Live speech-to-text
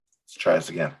Let's try this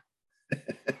again.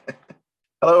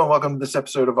 Hello and welcome to this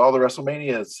episode of All the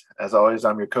WrestleManias. As always,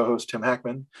 I'm your co-host, Tim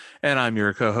Hackman. And I'm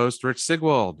your co-host, Rich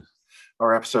Sigwald.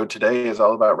 Our episode today is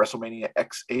all about WrestleMania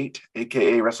X8,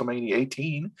 aka WrestleMania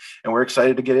 18, and we're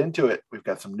excited to get into it. We've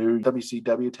got some new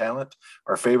WCW talent,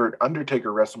 our favorite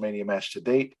Undertaker WrestleMania match to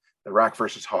date, The Rock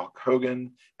versus Hulk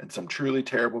Hogan, and some truly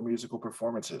terrible musical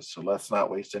performances. So let's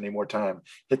not waste any more time.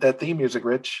 Hit that theme music,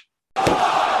 Rich.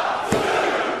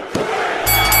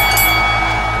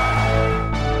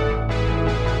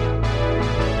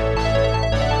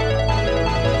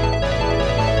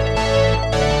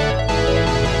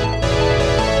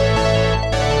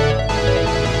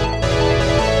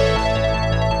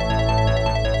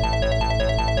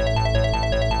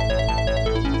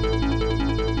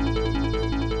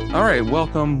 All right,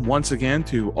 welcome once again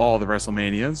to All the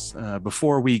WrestleManias.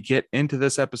 Before we get into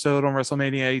this episode on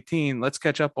WrestleMania 18, let's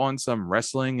catch up on some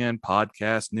wrestling and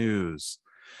podcast news.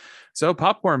 So,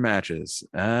 popcorn matches.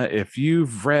 If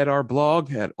you've read our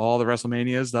blog at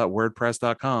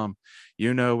allthewrestlemanias.wordpress.com,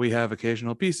 you know we have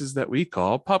occasional pieces that we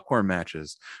call popcorn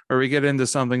matches, where we get into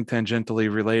something tangentially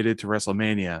related to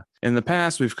WrestleMania. In the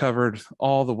past, we've covered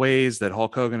all the ways that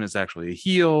Hulk Hogan is actually a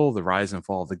heel, the rise and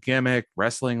fall of the gimmick,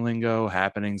 wrestling lingo,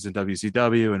 happenings in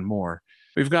WCW, and more.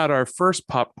 We've got our first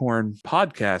popcorn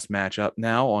podcast matchup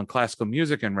now on classical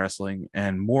music and wrestling,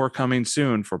 and more coming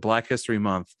soon for Black History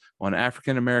Month on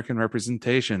African American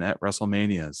representation at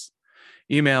WrestleManias.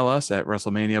 Email us at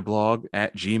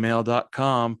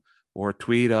WrestleManiablog@gmail.com or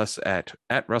tweet us at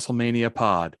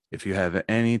WrestleManiaPod if you have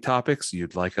any topics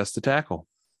you'd like us to tackle.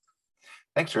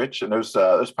 Thanks, Rich. And those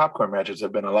popcorn matches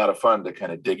have been a lot of fun to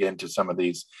kind of dig into some of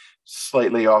these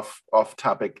slightly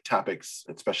off-topic topics,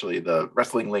 especially the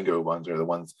wrestling lingo ones are the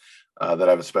ones that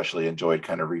I've especially enjoyed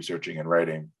kind of researching and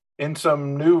writing. In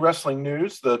some new wrestling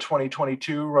news, the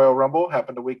 2022 Royal Rumble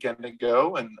happened a weekend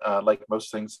ago, and like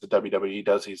most things the WWE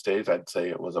does these days, I'd say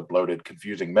it was a bloated,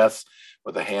 confusing mess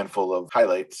with a handful of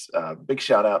highlights. Big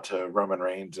shout out to Roman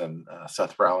Reigns and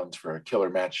Seth Rollins for a killer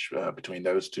match between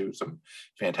those two. Some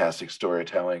fantastic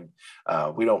storytelling.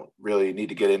 We don't really need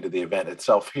to get into the event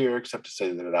itself here, except to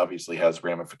say that it obviously has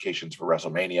ramifications for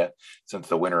WrestleMania, since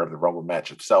the winner of the Rumble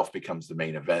match itself becomes the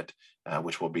main event,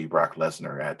 which will be Brock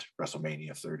Lesnar at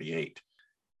WrestleMania 38.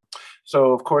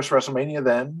 So, of course,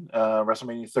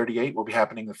 WrestleMania 38 will be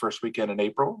happening the first weekend in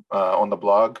April. On the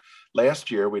blog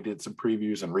last year, we did some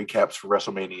previews and recaps for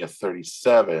WrestleMania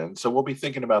 37. So we'll be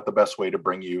thinking about the best way to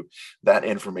bring you that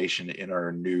information in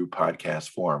our new podcast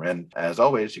form. And as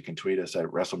always, you can tweet us at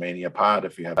WrestleMania Pod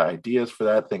if you have ideas for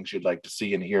that, things you'd like to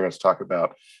see and hear us talk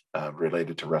about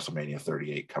related to WrestleMania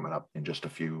 38 coming up in just a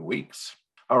few weeks.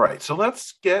 All right, so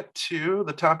let's get to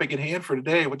the topic at hand for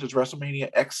today, which is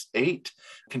WrestleMania X8,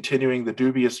 continuing the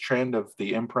dubious trend of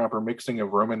the improper mixing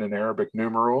of Roman and Arabic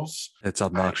numerals. It's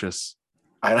obnoxious.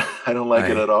 I don't like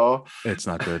it at all. It's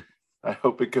not good. I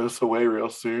hope it goes away real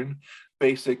soon.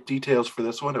 Basic details for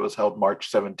this one. It was held March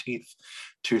 17th,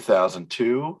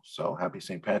 2002. So happy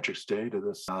St. Patrick's Day to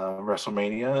this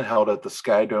WrestleMania, held at the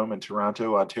Skydome in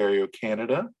Toronto, Ontario,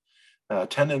 Canada.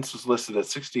 Attendance was listed at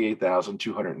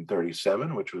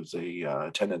 68,237, which was a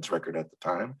attendance record at the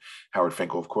time. Howard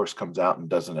Finkel, of course, comes out and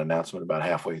does an announcement about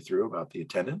halfway through about the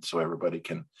attendance, so everybody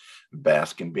can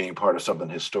bask in being part of something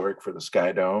historic for the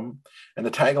Skydome. And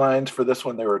the taglines for this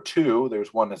one, there were two.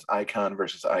 There's one that's Icon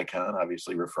versus Icon,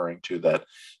 obviously referring to that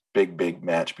big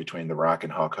match between The Rock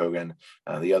and Hulk Hogan.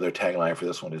 The other tagline for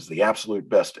this one is the absolute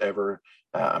best ever.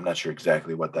 I'm not sure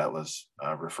exactly what that was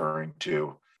referring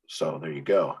to. So there you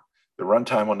go. The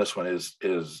runtime on this one is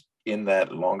in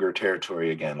that longer territory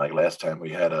again. Like last time,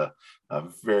 we had a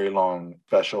very long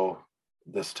special.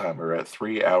 This time we're at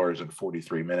 3 hours and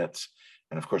 43 minutes.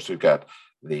 And of course, we've got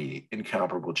the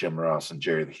incomparable Jim Ross and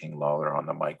Jerry the King Lawler on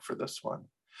the mic for this one.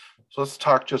 So let's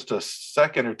talk just a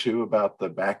second or two about the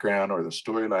background or the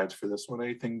storylines for this one.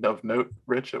 Anything of note,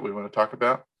 Rich, that we want to talk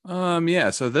about?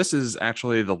 So this is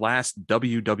actually the last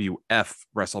WWF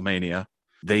WrestleMania.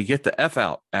 They get the F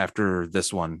out after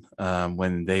this one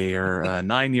when their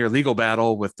 9-year legal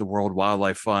battle with the World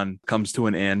Wildlife Fund comes to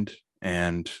an end,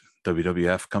 and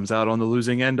WWF comes out on the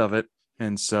losing end of it.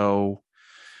 And so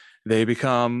they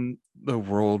become the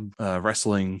World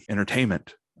Wrestling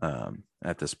Entertainment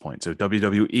at this point. So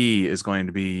WWE is going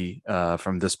to be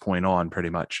from this point on pretty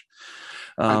much.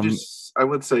 I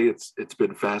would say it's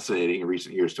been fascinating in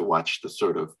recent years to watch the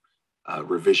sort of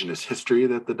revisionist history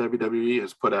that the WWE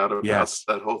has put out about Yes.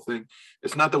 that whole thing.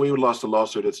 It's not that we lost a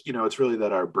lawsuit. It's, it's really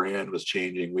that our brand was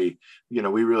changing. We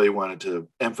really wanted to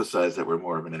emphasize that we're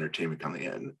more of an entertainment company.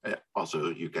 And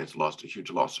also you guys lost a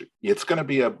huge lawsuit. It's going to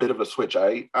be a bit of a switch.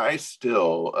 I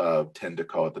still tend to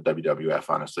call it the WWF,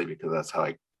 honestly, because that's how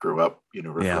I grew up,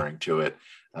 referring to it.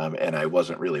 And I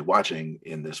wasn't really watching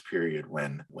in this period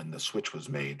when the switch was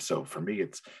made. So for me,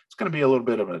 it's going to be a little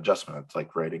bit of an adjustment. It's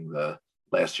like writing the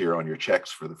last year on your checks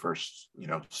for the first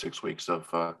 6 weeks of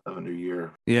a new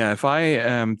year. Yeah, if I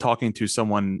am talking to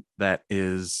someone that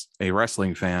is a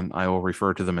wrestling fan, I will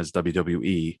refer to them as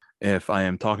WWE. If I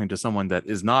am talking to someone that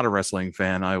is not a wrestling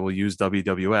fan, I will use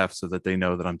WWF so that they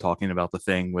know that I'm talking about the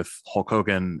thing with Hulk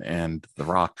Hogan and The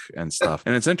Rock and stuff.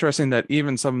 And it's interesting that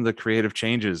even some of the creative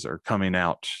changes are coming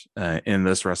out in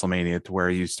this WrestleMania, to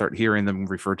where you start hearing them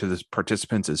refer to the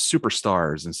participants as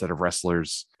superstars instead of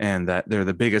wrestlers, and that they're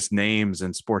the biggest names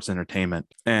in sports entertainment.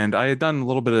 And I had done a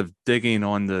little bit of digging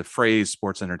on the phrase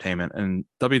sports entertainment, and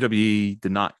WWE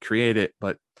did not create it,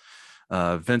 but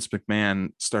Vince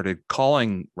McMahon started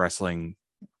calling wrestling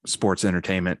sports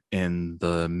entertainment in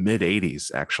the mid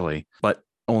 80s, actually, but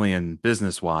only in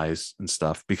business wise and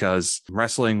stuff, because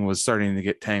wrestling was starting to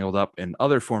get tangled up in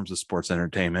other forms of sports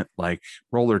entertainment like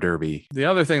roller derby. The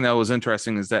other thing that was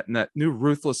interesting is that in that new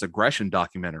Ruthless Aggression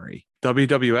documentary,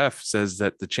 WWF says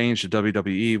that the change to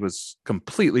WWE was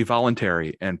completely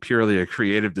voluntary and purely a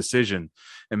creative decision,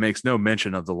 and makes no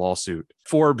mention of the lawsuit.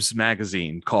 Forbes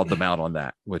magazine called them out on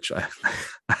that, which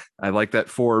I like that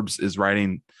Forbes is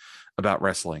writing about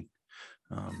wrestling.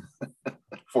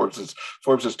 Forbes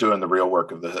is doing the real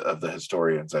work of the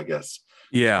historians, I guess.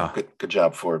 Yeah. Good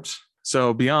job, Forbes.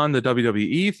 So beyond the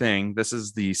WWE thing, this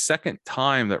is the second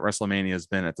time that WrestleMania has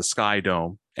been at the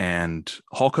Skydome, and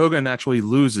Hulk Hogan actually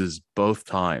loses both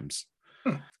times.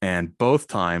 And both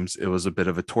times it was a bit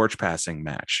of a torch passing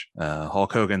match.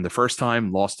 Hulk Hogan, the first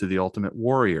time, lost to the Ultimate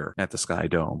Warrior at the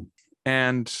Skydome.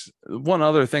 And one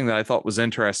other thing that I thought was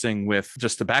interesting with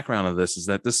just the background of this is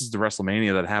that this is the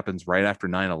WrestleMania that happens right after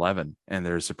 9/11. And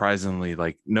there's surprisingly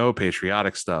no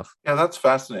patriotic stuff. Yeah, that's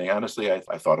fascinating. Honestly, I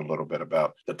thought a little bit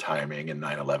about the timing and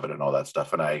 9/11 and all that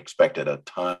stuff. And I expected a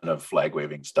ton of flag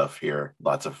waving stuff here,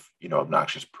 lots of,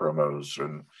 obnoxious promos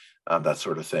and that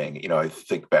sort of thing. I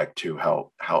think back to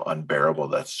how unbearable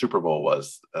that Super Bowl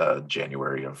was,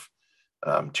 January of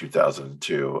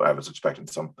 2002. I was expecting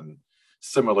something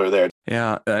similar there.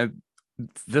 Yeah,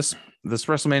 this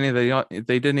WrestleMania,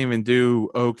 they didn't even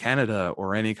do "Oh Canada"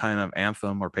 or any kind of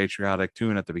anthem or patriotic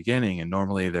tune at the beginning, and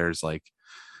normally there's like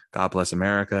 "God Bless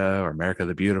America" or "America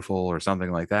the Beautiful" or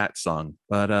something like that sung,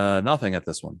 but nothing at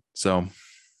this one. So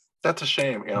that's a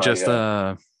shame. Just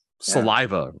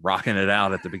saliva rocking it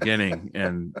out at the beginning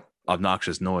and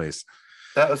obnoxious noise.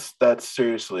 That's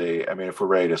seriously, I mean, if we're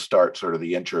ready to start sort of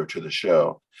the intro to the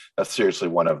show, that's seriously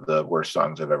one of the worst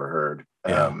songs I've ever heard.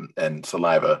 Yeah. And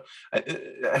Saliva,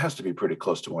 it has to be pretty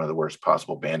close to one of the worst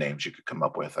possible band names you could come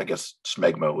up with. I guess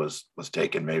Smegma was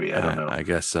taken, maybe. I don't know. I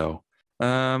guess so.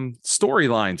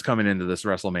 Storylines coming into this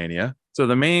WrestleMania. So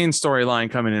the main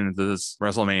storyline coming into this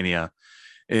WrestleMania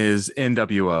is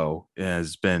NWO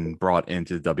has been brought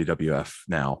into WWF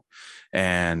now.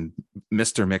 And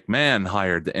Mr. McMahon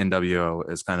hired the NWO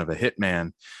as kind of a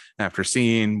hitman after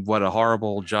seeing what a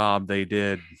horrible job they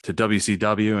did to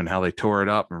WCW and how they tore it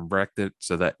up and wrecked it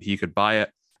so that he could buy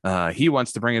it. He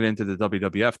wants to bring it into the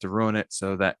WWF to ruin it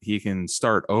so that he can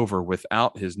start over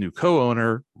without his new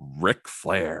co-owner, Ric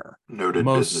Flair. Noted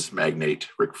business magnate,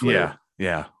 Ric Flair.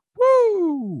 Yeah.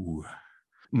 Woo!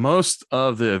 Most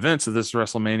of the events of this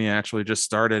WrestleMania actually just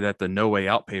started at the No Way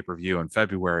Out pay-per-view in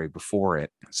February before it.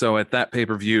 So at that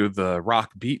pay-per-view, The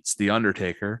Rock beats The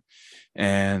Undertaker,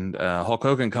 and Hulk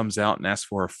Hogan comes out and asks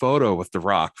for a photo with The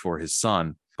Rock for his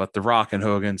son. But The Rock and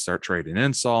Hogan start trading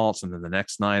insults, and then the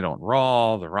next night on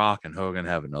Raw, The Rock and Hogan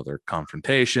have another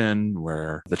confrontation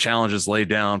where the challenge is laid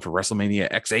down for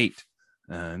WrestleMania X8.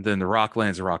 And then The Rock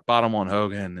lands a rock bottom on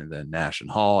Hogan, and then Nash and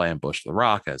Hall ambush The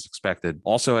Rock as expected.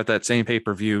 Also at that same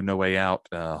pay-per-view, No Way Out,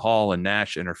 Hall and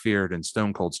Nash interfered in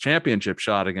Stone Cold's championship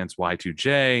shot against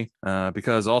Y2J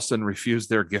because Austin refused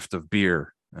their gift of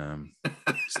beer.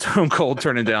 Stone Cold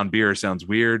turning down beer sounds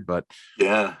weird, but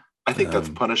yeah, I think that's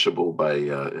punishable by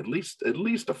at least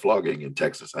a flogging in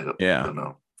Texas. I don't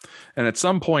know. And at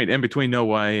some point in between No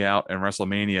Way Out and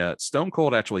WrestleMania, Stone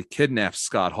Cold actually kidnaps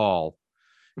Scott Hall.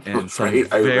 And some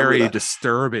very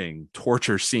disturbing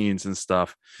torture scenes and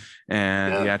stuff.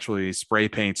 And he actually spray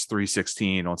paints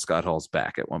 316 on Scott Hall's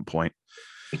back at one point.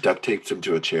 He duct tapes him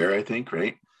to a chair, I think,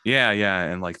 right? Yeah.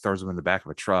 And like throws him in the back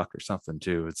of a truck or something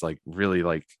too. It's like really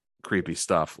like creepy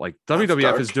stuff. Like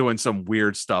WWF is doing some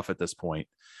weird stuff at this point.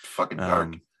 Fucking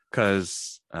dark.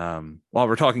 Because while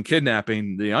we're talking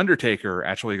kidnapping, the Undertaker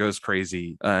actually goes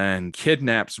crazy and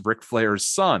kidnaps Ric Flair's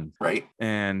son. Right.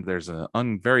 And there's a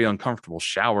very uncomfortable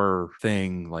shower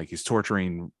thing. Like he's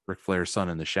torturing Ric Flair's son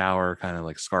in the shower, kind of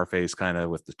like Scarface, kind of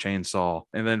with the chainsaw.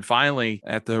 And then finally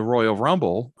at the Royal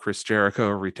Rumble, Chris Jericho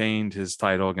retained his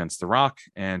title against The Rock,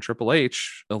 and Triple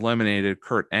H eliminated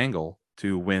Kurt Angle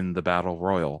to win the Battle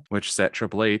Royal, which set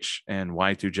Triple H and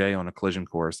Y2J on a collision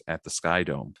course at the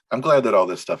Skydome. I'm glad that all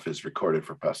this stuff is recorded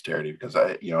for posterity, because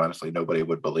honestly, nobody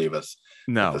would believe us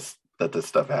that this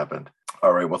stuff happened.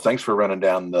 All right. Well, thanks for running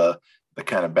down the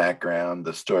kind of background,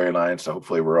 the storyline. So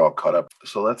hopefully we're all caught up.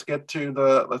 So let's get to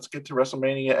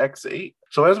WrestleMania X8.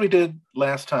 So as we did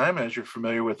last time, as you're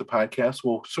familiar with the podcast,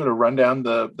 we'll sort of run down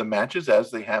the matches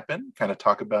as they happen, kind of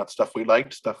talk about stuff we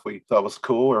liked, stuff we thought was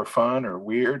cool or fun or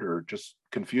weird or just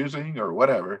confusing or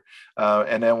whatever.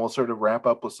 And then we'll sort of wrap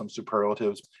up with some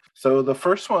superlatives. So the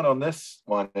first one on this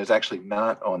one is actually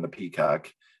not on the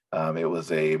Peacock. It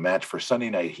was a match for Sunday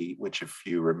Night Heat, which, if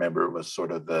you remember, was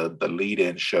sort of the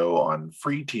lead-in show on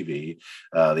free TV.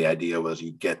 The idea was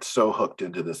you get so hooked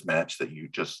into this match that you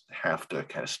just have to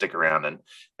kind of stick around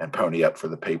and pony up for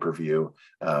the pay-per-view.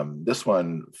 This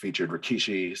one featured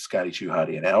Rikishi, Scotty 2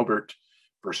 Hotty, and Albert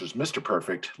versus Mr.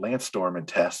 Perfect, Lance Storm, and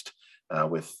Test,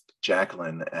 with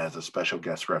Jacqueline as a special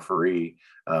guest referee.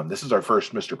 This is our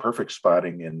first Mr. Perfect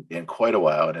spotting in quite a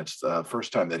while, and it's the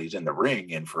first time that he's in the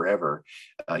ring in forever.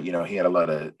 He had a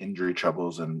lot of injury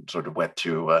troubles and sort of went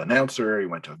to announcer. He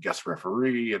went to a guest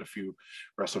referee at a few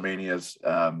WrestleManias,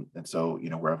 and so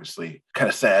we're obviously kind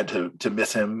of sad to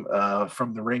miss him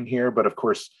from the ring here. But of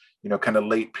course, kind of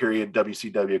late period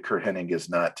WCW Kurt Hennig is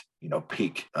not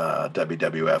peak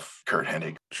WWF Kurt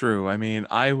Hennig. True. I mean,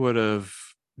 I would have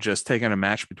just taken a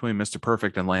match between Mr.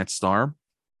 Perfect and Lance Storm.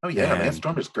 Oh yeah, Lance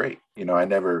Storm is great. I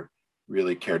never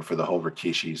really cared for the whole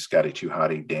Rikishi, Scotty 2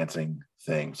 Hotty dancing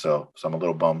thing, so I'm a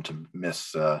little bummed to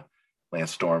miss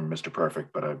Lance Storm, Mr.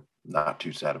 Perfect, but I'm not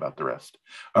too sad about the rest.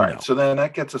 All right, so then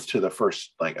that gets us to the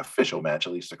first official match,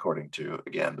 at least according to,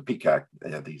 again, the Peacock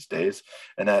these days,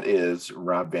 and that is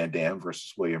Rob Van Dam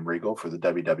versus William Regal for the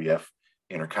WWF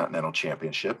Intercontinental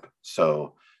Championship.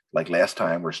 So like last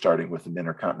time, we're starting with an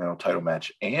Intercontinental title match,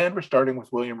 and we're starting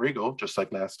with William Regal, just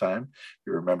like last time.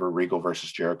 You remember Regal versus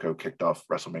Jericho kicked off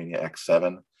WrestleMania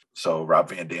X7. So Rob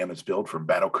Van Dam is billed from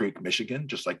Battle Creek, Michigan,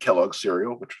 just like Kellogg's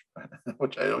cereal,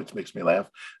 which always makes me laugh.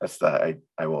 That's I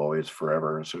will always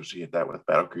forever associate that with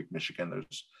Battle Creek, Michigan.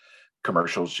 There's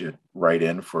commercials you write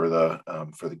in for the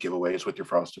giveaways with your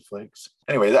Frosted Flakes.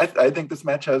 Anyway, I think this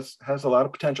match has a lot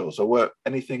of potential. So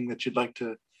anything that you'd like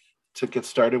to get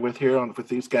started with here with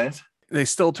these guys? They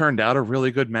still turned out a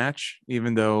really good match,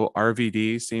 even though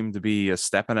RVD seemed to be a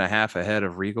step and a half ahead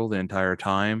of Regal the entire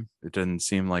time. It didn't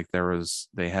seem like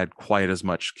they had quite as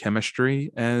much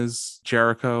chemistry as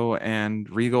Jericho and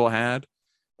Regal had.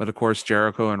 But of course,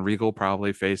 Jericho and Regal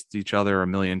probably faced each other a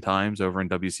million times over in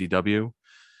WCW,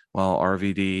 while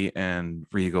RVD and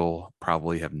Regal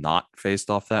probably have not faced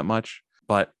off that much.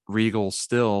 But Regal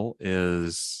still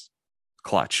is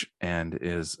clutch and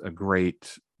is a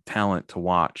great talent to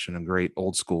watch and a great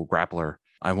old school grappler.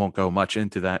 I won't go much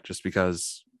into that just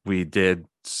because we did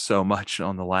so much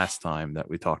on the last time that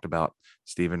we talked about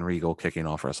Steven Regal kicking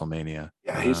off WrestleMania.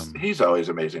 Yeah, he's always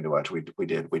amazing to watch. We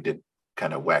did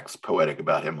kind of wax poetic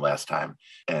about him last time,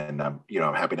 and I'm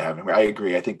happy to have him. I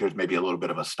agree. I think there's maybe a little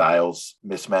bit of a styles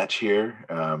mismatch here,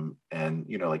 and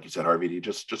like you said, RVD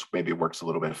just maybe works a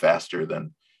little bit faster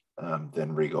than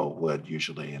Regal would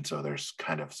usually. And so there's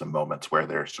kind of some moments where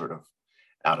they're sort of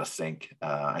out of sync.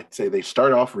 I'd say they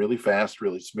start off really fast,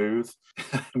 really smooth.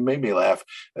 It made me laugh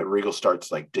that Regal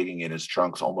starts digging in his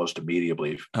trunks almost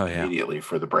immediately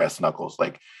for the brass knuckles.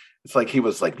 It's like he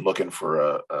was looking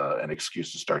for an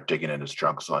excuse to start digging in his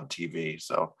trunks on TV.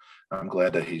 So I'm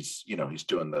glad that he's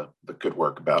doing the good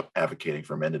work about advocating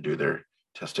for men to do their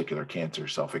testicular cancer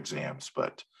self-exams.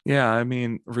 But yeah, I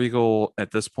mean, Regal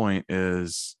at this point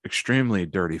is extremely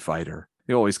dirty fighter.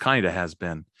 He always kind of has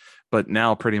been, but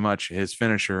now pretty much his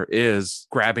finisher is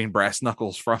grabbing brass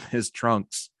knuckles from his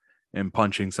trunks and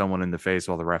punching someone in the face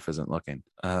while the ref isn't looking.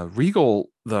 Regal,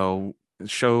 though,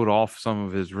 showed off some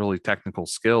of his really technical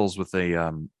skills with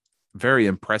a very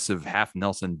impressive half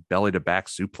Nelson belly to back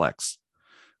suplex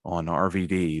on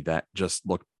RVD that just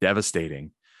looked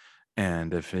devastating.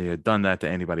 And if he had done that to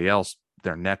anybody else,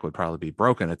 their neck would probably be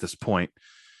broken at this point.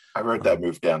 I wrote that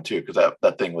move down too, because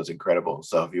that thing was incredible.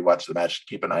 So if you watch the match,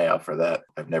 keep an eye out for that.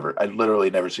 I've literally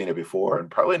never seen it before, and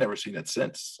probably never seen it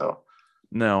since. So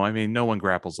no, I mean, no one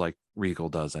grapples like Regal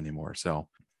does anymore. So,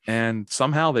 and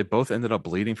somehow they both ended up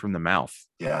bleeding from the mouth.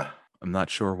 Yeah. I'm not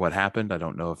sure what happened. I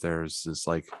don't know if there's this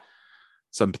like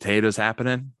some potatoes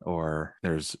happening or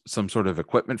there's some sort of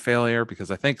equipment failure,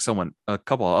 because I think a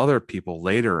couple of other people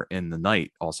later in the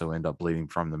night also end up bleeding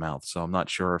from the mouth. So I'm not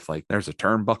sure if like there's a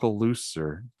turnbuckle loose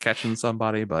or catching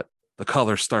somebody, but the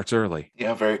color starts early.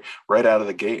 Yeah, very right out of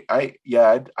the gate. I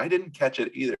didn't catch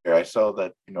it either. I saw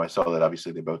that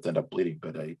obviously they both end up bleeding,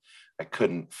 but I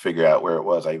couldn't figure out where it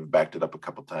was. I even backed it up a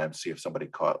couple times, see if somebody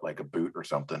caught like a boot or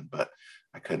something, but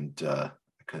I couldn't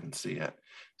see it.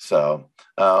 So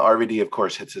RVD, of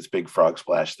course, hits his big frog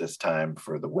splash this time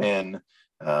for the win,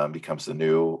 becomes the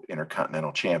new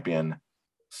Intercontinental Champion,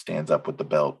 stands up with the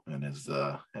belt and his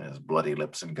bloody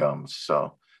lips and gums.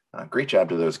 So great job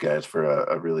to those guys for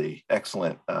a really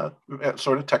excellent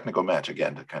sort of technical match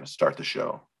again to kind of start the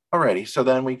show. Alrighty, so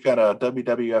then we've got a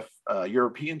WWF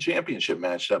European Championship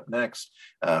match up next,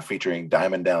 featuring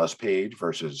Diamond Dallas Page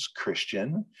versus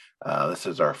Christian. This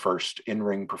is our first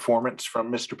in-ring performance from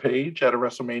Mr. Page at a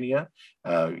WrestleMania.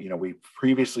 We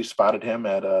previously spotted him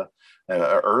at a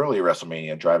early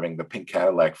WrestleMania driving the pink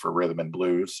Cadillac for Rhythm and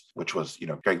Blues, which was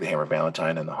Greg the Hammer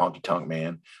Valentine and the Honky Tonk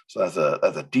Man. So that's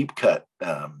a deep cut.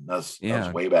 That was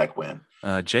way back when.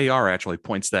 JR actually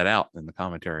points that out in the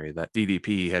commentary that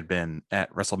DDP had been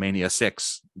at WrestleMania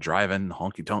X8 driving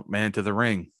Honky Tonk Man to the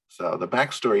ring. So the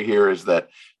backstory here is that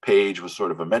Page was sort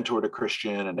of a mentor to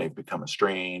Christian and they've become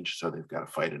estranged, so they've got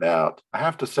to fight it out. I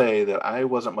have to say that I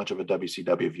wasn't much of a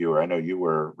WCW viewer. I know you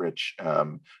were, Rich.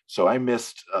 So I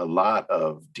missed a lot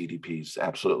of DDP's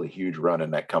absolutely huge run in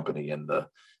that company in the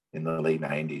late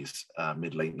 90s,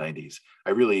 mid-late 90s.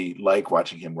 I really like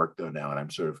watching him work though now, and I'm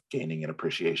sort of gaining an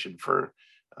appreciation for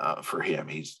him.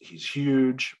 He's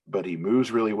huge, but he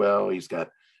moves really well. He's got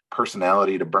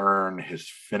personality to burn. His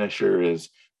finisher is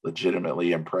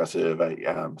legitimately impressive.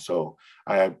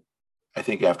 I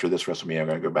think after this WrestleMania, I'm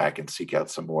going to go back and seek out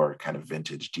some more kind of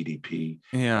vintage DDP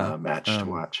match to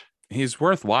watch. He's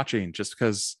worth watching just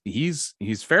because he's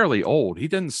fairly old. He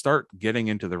didn't start getting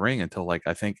into the ring until like,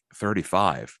 I think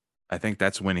 35. I think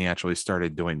that's when he actually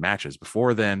started doing matches.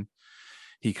 Before then,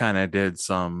 he kind of did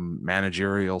some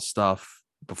managerial stuff.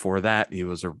 Before that, he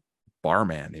was a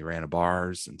barman. He ran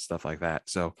bars and stuff like that.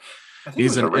 So I think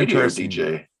he's a radio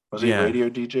DJ. Was he a radio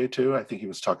DJ too? I think he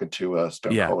was talking to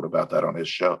Stone Cold about that on his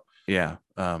show. Yeah.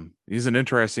 He's an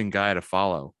interesting guy to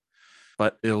follow.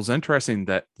 But it was interesting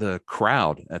that the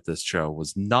crowd at this show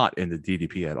was not into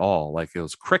DDP at all. Like it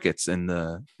was crickets in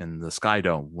the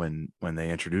Skydome when they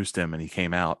introduced him and he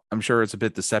came out. I'm sure it's a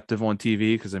bit deceptive on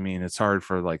TV because I mean it's hard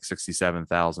for like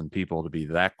 67,000 people to be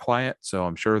that quiet. So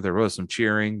I'm sure there was some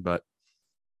cheering, but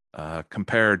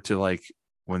compared to like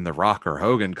when The Rock or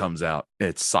Hogan comes out,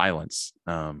 it's silence.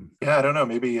 I don't know.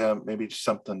 Maybe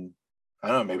something. I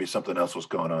don't know, maybe something else was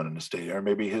going on in the stadium, or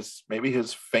maybe his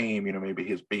fame, maybe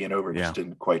his being over just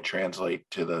didn't quite translate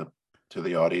to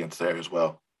the audience there as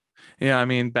well. Yeah, I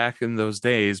mean, back in those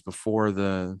days before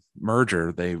the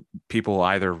merger, people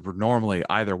normally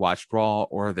either watched Raw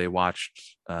or they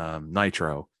watched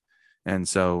Nitro, and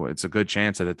so it's a good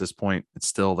chance that at this point, it's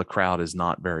still the crowd is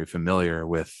not very familiar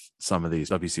with some of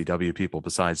these WCW people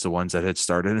besides the ones that had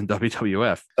started in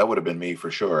WWF. That would have been me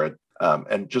for sure,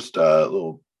 and just a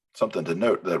little. Something to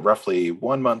note that roughly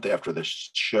 1 month after the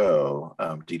show,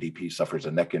 DDP suffers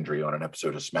a neck injury on an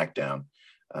episode of SmackDown,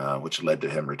 which led to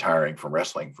him retiring from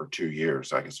wrestling for 2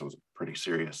 years. I guess it was a pretty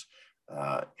serious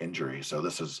injury. So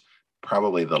this is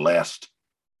probably the last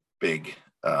big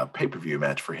pay-per-view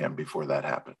match for him before that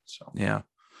happened. So yeah.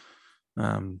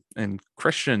 And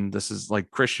Christian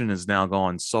is now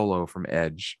gone solo from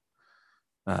Edge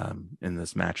in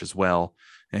this match as well.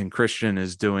 And Christian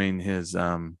is doing his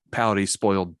pouty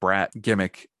spoiled brat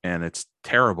gimmick and it's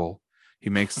terrible. He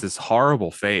makes this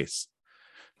horrible face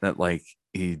that like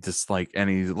he just like, and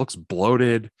he looks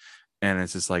bloated and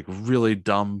it's just like really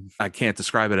dumb. I can't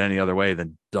describe it any other way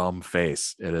than dumb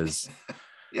face. It is.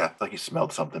 Yeah, like he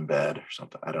smelled something bad or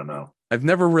something. I don't know. I've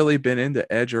never really been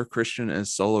into Edge or Christian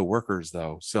as solo workers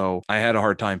though. So I had a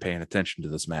hard time paying attention to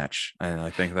this match. And I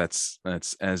think that's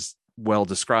as well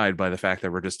described by the fact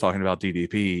that we're just talking about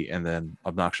DDP and then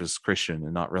obnoxious Christian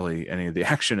and not really any of the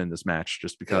action in this match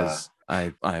just because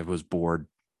I was bored.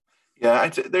 Yeah,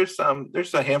 there's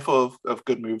a handful of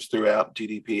good moves throughout.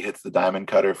 DDP hits the diamond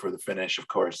cutter for the finish, of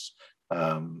course.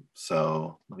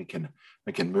 So we can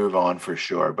move on for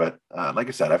sure. But like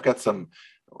I said, I've got some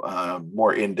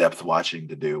more in-depth watching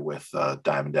to do with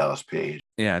Diamond Dallas Page.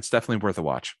 Yeah, it's definitely worth a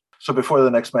watch. So before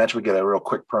the next match, we get a real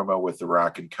quick promo with The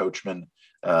Rock and Coachman,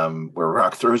 where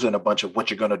Rock throws in a bunch of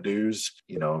what you're gonna do's,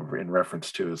 in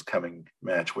reference to his coming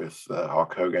match with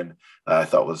Hulk Hogan. I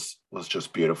thought was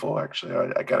just beautiful.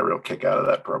 Actually, I got a real kick out of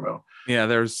that promo. Yeah,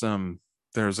 there's some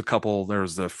There's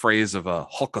the phrase of a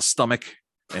Hulk a stomach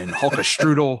and Hulk a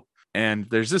strudel. And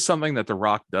there's just something that The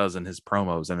Rock does in his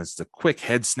promos, and it's the quick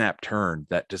head snap turn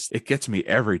that just, it gets me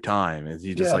every time. And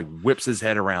he just like whips his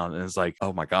head around and it's like,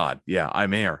 oh my God, yeah,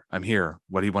 I'm here.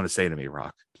 What do you want to say to me,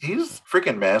 Rock? He's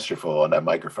freaking masterful on that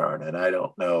microphone. And I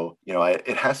don't know,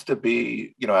 it has to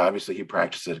be, obviously he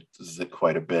practices it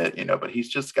quite a bit, but he's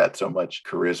just got so much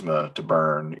charisma to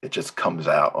burn. It just comes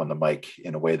out on the mic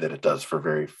in a way that it does for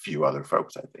very few other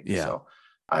folks, I think. Yeah. So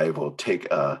I will take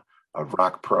a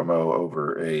Rock promo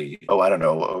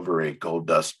over a Gold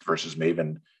Dust versus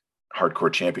Maven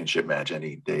hardcore championship match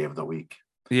any day of the week.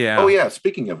 Yeah. Oh yeah.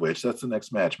 Speaking of which, that's the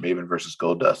next match, Maven versus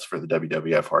Gold Dust for the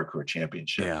WWF Hardcore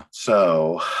Championship. Yeah.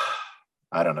 So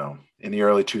I don't know. In the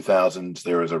early 2000s,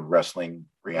 there was a wrestling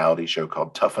reality show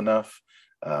called Tough Enough,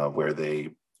 where they,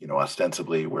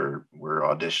 ostensibly were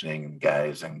auditioning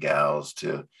guys and gals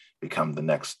to become the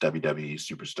next WWE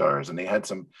superstars. And they had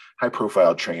some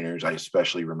high-profile trainers. I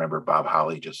especially remember Bob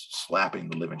Holly just slapping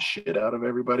the living shit out of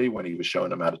everybody when he was showing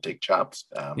them how to take chops.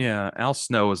 Al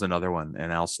Snow was another one.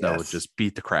 And Al Snow would just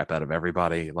beat the crap out of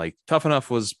everybody. Like Tough Enough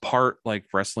was part like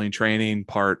wrestling training,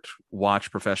 part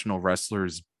watch professional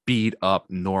wrestlers beat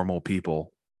up normal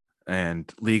people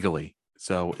and legally.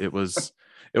 So it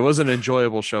was an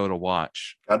enjoyable show to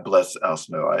watch. God bless Al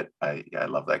Snow. I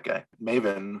love that guy.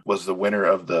 Maven was the winner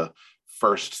of the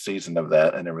first season of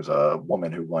that, and there was a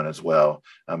woman who won as well.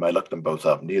 I looked them both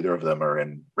up. Neither of them are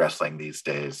in wrestling these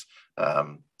days.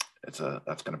 That's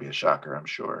going to be a shocker, I'm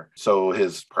sure. So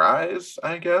his prize,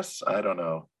 I guess, I don't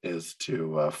know, is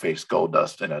to face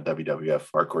Goldust in a WWF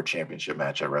Hardcore Championship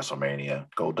match at WrestleMania.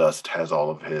 Goldust has all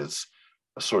of his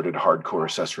assorted hardcore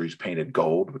accessories painted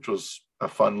gold, which was a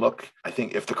fun look. I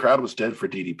think if the crowd was dead for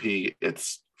DDP,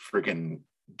 it's freaking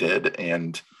dead.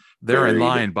 And they're in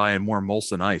line buying more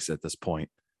Molson Ice at this point.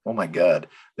 Oh my God.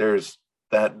 There's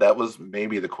that was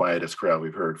maybe the quietest crowd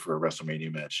we've heard for a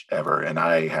WrestleMania match ever. And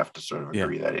I have to sort of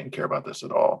agree that I didn't care about this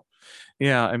at all.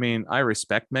 Yeah. I mean, I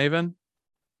respect Maven,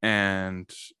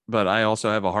 but I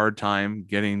also have a hard time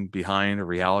getting behind a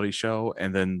reality show.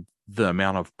 And then the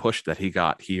amount of push that he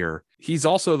got here. He's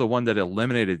also the one that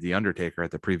eliminated the Undertaker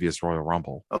at the previous Royal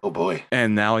Rumble. Oh boy.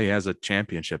 And now he has a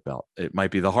championship belt. It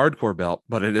might be the hardcore belt,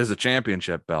 but it is a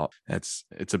championship belt. It's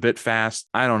a bit fast.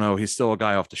 I don't know. He's still a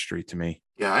guy off the street to me.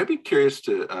 Yeah, I'd be curious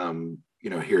to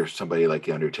hear somebody like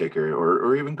the Undertaker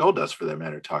or even Goldust for that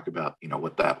matter talk about,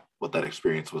 what that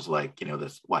experience was like,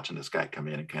 watching this guy come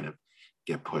in and kind of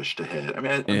get pushed ahead. I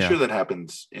mean, I'm sure that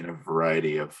happens in a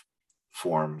variety of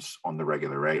forms on the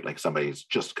regular, right? Like somebody's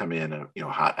just come in,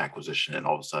 hot acquisition, and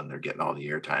all of a sudden they're getting all the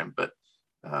airtime. But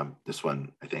this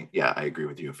one, I think, I agree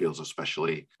with you. It feels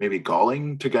especially maybe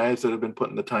galling to guys that have been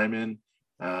putting the time in,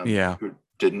 who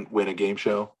didn't win a game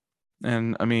show.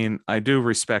 And I mean, I do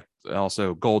respect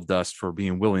also Goldust for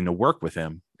being willing to work with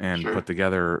him and put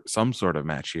together some sort of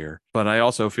match here. But I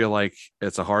also feel like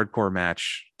it's a hardcore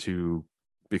match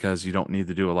because you don't need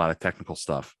to do a lot of technical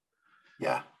stuff.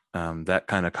 Yeah. That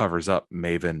kind of covers up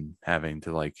Maven having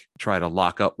to like try to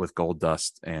lock up with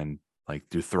Goldust and like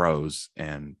do throws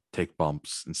and take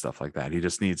bumps and stuff like that. He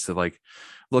just needs to like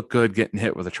look good getting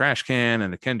hit with a trash can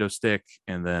and a kendo stick,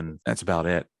 and then that's about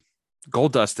it.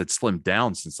 Goldust had slimmed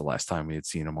down since the last time we had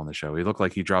seen him on the show. He looked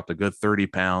like he dropped a good 30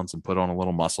 pounds and put on a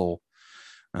little muscle.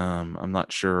 I'm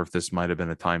not sure if this might have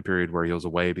been a time period where he was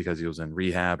away because he was in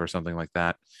rehab or something like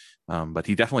that. But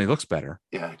he definitely looks better.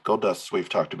 Yeah, Goldust, we've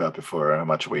talked about before how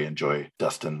much we enjoy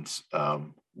Dustin's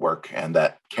work and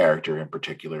that character in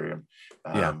particular.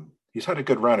 He's had a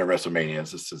good run at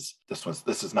WrestleManias.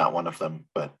 This is not one of them,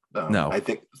 but no. I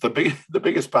think the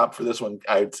biggest pop for this one,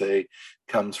 I would say,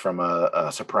 comes from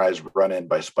a surprise run-in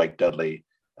by Spike Dudley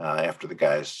after the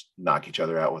guys knock each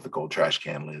other out with the gold trash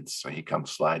can lids. So he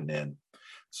comes sliding in.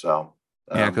 So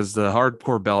because the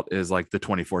hardcore belt is like the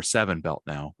 24/7 belt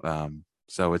now.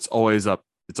 So it's always up.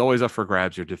 It's always up for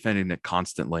grabs. You're defending it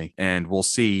constantly, and we'll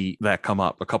see that come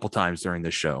up a couple times during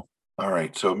this show. All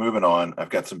right, so moving on, I've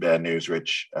got some bad news,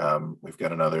 Rich. We've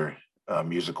got another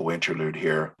musical interlude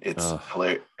here. It's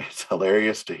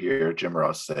hilarious to hear Jim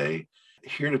Ross say,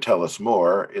 "Here to tell us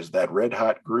more is that red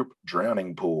hot group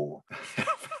Drowning Pool."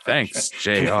 Thanks,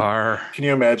 JR. Can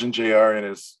you imagine JR in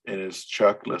his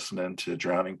truck listening to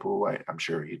Drowning Pool? I'm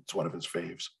sure it's one of his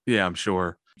faves. Yeah, I'm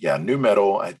sure. Yeah, new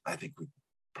metal. I think we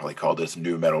probably call this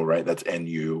new metal, right? That's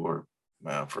NU, or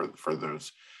for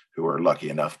those who are lucky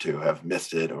enough to have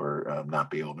missed it or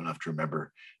not be old enough to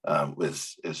remember,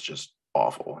 is just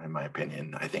awful, in my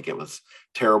opinion. I think it was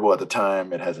terrible at the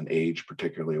time. It hasn't aged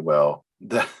particularly well.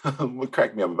 What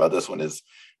cracked me up about this one is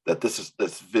that this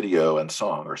video and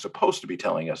song are supposed to be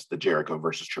telling us the Jericho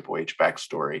versus Triple H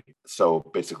backstory. So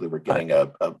basically, we're getting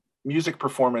a music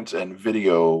performance and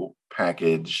video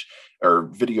package or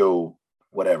video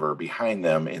whatever behind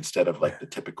them instead of like the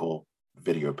typical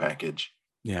video package.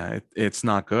 Yeah, it's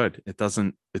not good. It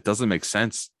doesn't make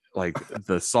sense. Like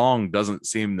the song doesn't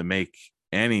seem to make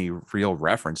any real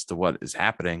reference to what is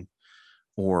happening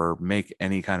or make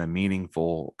any kind of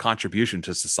meaningful contribution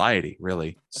to society,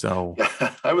 really. So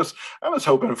yeah, I was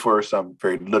hoping for some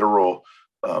very literal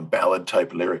ballad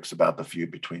type lyrics about the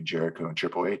feud between Jericho and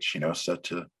Triple H, set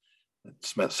to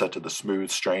the smooth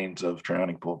strains of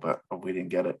Drowning Pool, but we didn't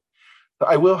get it.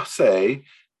 I will say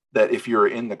that if you're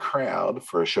in the crowd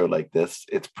for a show like this,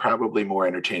 it's probably more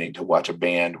entertaining to watch a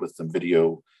band with some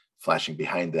video flashing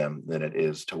behind them than it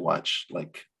is to watch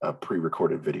like a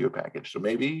pre-recorded video package. So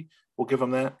maybe we'll give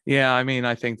them that. Yeah, I mean,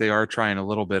 I think they are trying a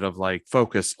little bit of like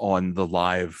focus on the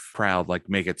live crowd, like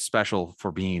make it special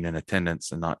for being in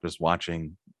attendance and not just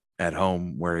watching at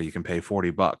home where you can pay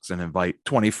 $40 and invite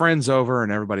 20 friends over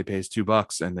and everybody pays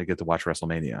 $2 and they get to watch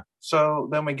WrestleMania. So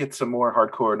then we get some more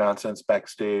hardcore nonsense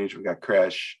backstage. We got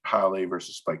Crash Holly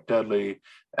versus Spike Dudley.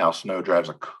 Al Snow drives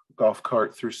a golf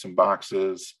cart through some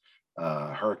boxes.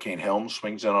 Hurricane Helms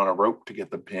swings in on a rope to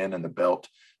get the pin and the belt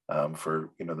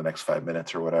for the next 5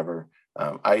 minutes or whatever.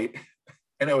 I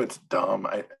know it's dumb.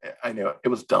 I know it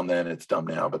was dumb then, it's dumb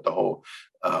now, but the whole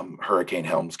Hurricane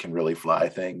Helms can really fly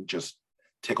thing just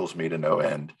tickles me to no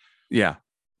end. Yeah.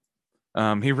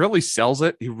 He really sells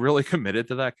it. He really committed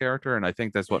to that character. And I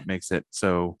think that's what makes it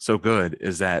so good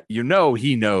is that,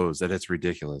 he knows that it's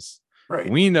ridiculous. Right.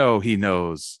 We know he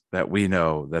knows that we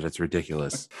know that it's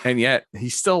ridiculous. And yet he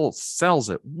still sells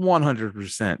it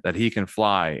 100% that he can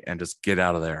fly and just get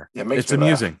out of there. Yeah, it's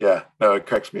amusing. Laugh. Yeah, no, it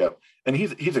cracks me up. And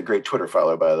he's a great Twitter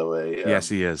follow, by the way. Yes,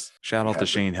 he is. Shout out to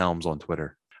Shane Helms on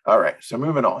Twitter. All right. So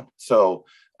moving on. So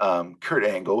Kurt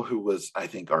Angle, who was, I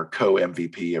think, our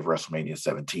co-MVP of WrestleMania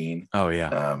 17. Oh,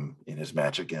 yeah. In his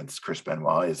match against Chris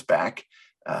Benoit is back.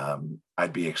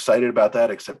 I'd be excited about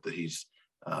that, except that he's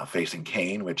facing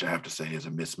Kane, which I have to say is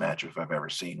a mismatch if I've ever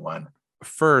seen one.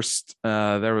 First,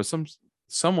 there was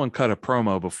someone cut a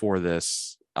promo before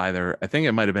this. I think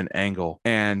it might have been Angle.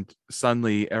 And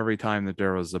suddenly, every time that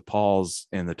there was a pause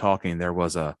in the talking, there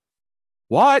was a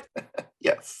what?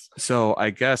 Yes. So I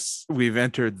guess we've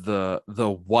entered the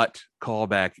what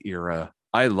callback era.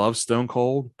 I love Stone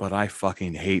Cold, but I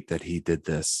fucking hate that he did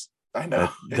this. I know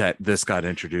that this got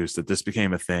introduced, that this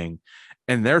became a thing,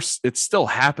 and it's still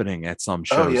happening at some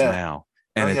shows now,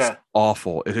 and it's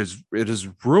awful. It has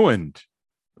ruined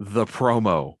the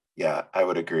promo. Yeah, I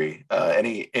would agree.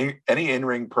 Any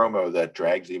in-ring promo that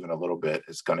drags even a little bit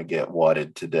is going to get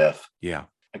wadded to death. Yeah,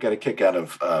 I got a kick out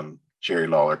of Jerry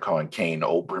Lawler calling Kane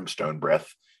old brimstone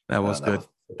breath. That was good.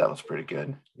 That was pretty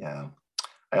good. Yeah.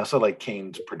 I also like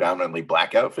Kane's predominantly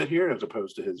black outfit here as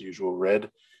opposed to his usual red.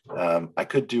 I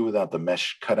could do without the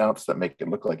mesh cutouts that make it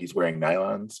look like he's wearing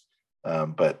nylons,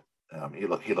 but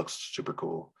he looks super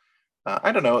cool.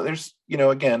 I don't know. There's,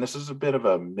 again, this is a bit of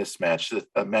a mismatch.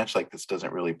 A match like this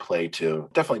definitely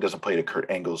doesn't play to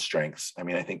Kurt Angle's strengths. I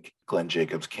mean, I think Glenn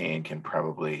Jacobs Kane can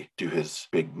probably do his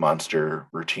big monster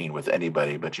routine with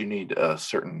anybody, but you need a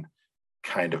certain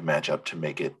kind of matchup to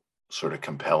make it sort of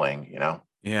compelling,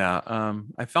 Yeah,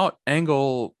 I thought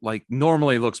Angle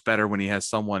normally looks better when he has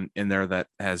someone in there that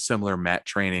has similar mat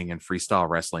training and freestyle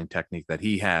wrestling technique that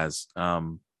he has.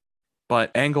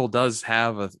 But Angle does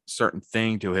have a certain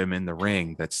thing to him in the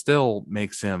ring that still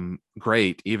makes him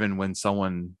great, even when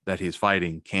someone that he's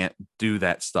fighting can't do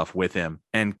that stuff with him.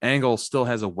 And Angle still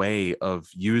has a way of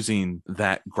using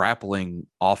that grappling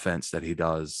offense that he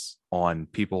does on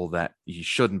people that he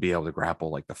shouldn't be able to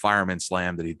grapple, like the fireman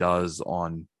slam that he does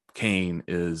on Kane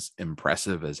is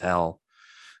impressive as hell.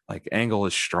 Like Angle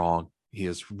is strong. He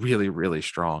is really, really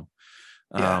strong.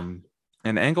 Yeah.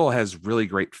 And Angle has really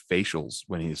great facials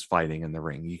when he's fighting in the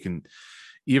ring. You can,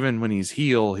 even when he's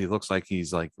heel, he looks like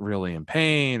he's really in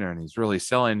pain and he's really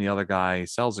selling the other guy. He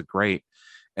sells it great.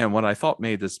 And what I thought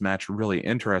made this match really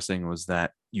interesting was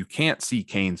that you can't see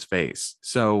Kane's face.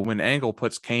 So when Angle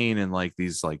puts Kane in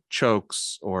these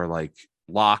chokes or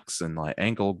locks and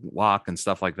ankle lock and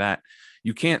stuff like that,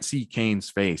 you can't see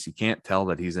Kane's face. You can't tell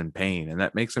that he's in pain, and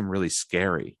that makes him really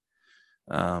scary.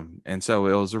 And so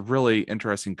it was a really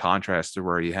interesting contrast to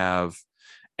where you have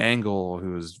Angle,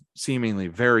 who's seemingly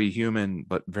very human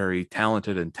but very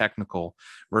talented and technical,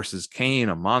 versus Kane,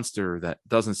 a monster that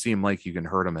doesn't seem like you can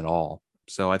hurt him at all.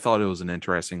 So I thought it was an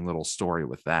interesting little story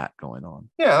with that going on.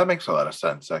 Yeah, that makes a lot of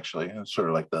sense, actually. It's sort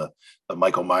of like the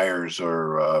Michael Myers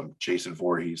or Jason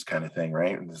Voorhees kind of thing,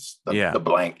 right? And Yeah. the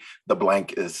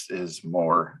blank is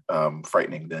more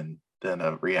frightening than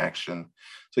a reaction.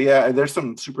 So yeah, there's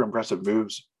some super impressive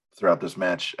moves throughout this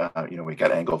match. We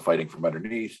got Angle fighting from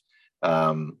underneath.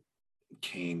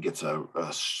 Kane gets a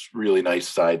really nice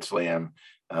side slam.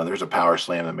 There's a power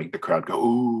slam that made the crowd go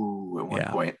ooh at one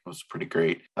point. It was pretty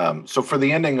great. So for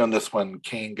the ending on this one,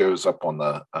 Kane goes up on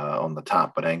the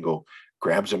top, but Angle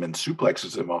grabs him and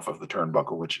suplexes him off of the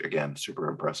turnbuckle, which again, super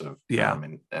impressive. Yeah.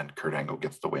 And Kurt Angle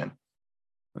gets the win.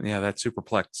 Yeah, that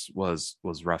superplex was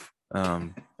rough.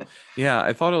 Yeah,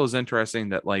 I thought it was interesting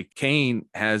that like Kane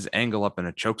has Angle up in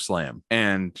a choke slam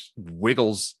and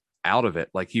wiggles out of it.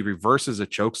 Like he reverses a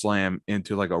choke slam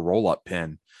into like a roll up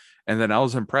pin. And then I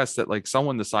was impressed that like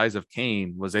someone the size of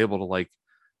Kane was able to like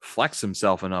flex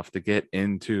himself enough to get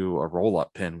into a roll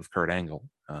up pin with Kurt Angle.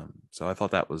 So I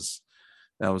thought that was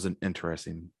an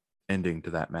interesting ending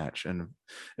to that match, and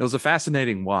it was a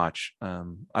fascinating watch.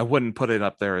 I wouldn't put it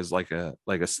up there as like a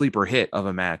sleeper hit of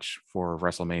a match for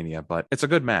WrestleMania, but it's a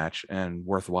good match and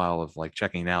worthwhile of like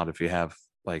checking out if you have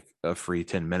like a free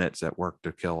 10 minutes at work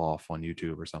to kill off on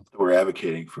YouTube or something. We're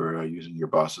advocating for using your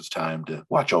boss's time to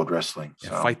watch old wrestling. So.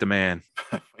 Yeah, fight the man.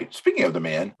 Speaking of the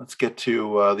man, let's get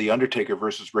to the Undertaker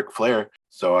versus Ric Flair.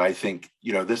 So I think,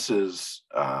 this is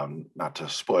not to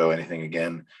spoil anything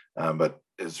again, but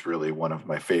is really one of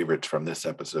my favorites from this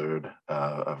episode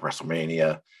of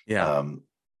WrestleMania. Yeah.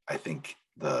 I think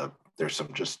there's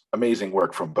some just amazing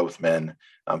work from both men,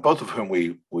 both of whom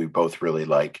we both really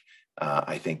like.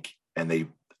 I think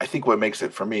what makes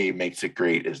it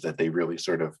great is that they really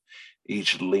sort of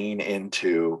each lean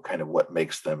into kind of what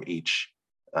makes them each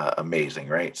amazing,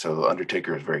 right? So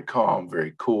Undertaker is very calm,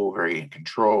 very cool, very in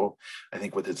control. I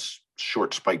think with his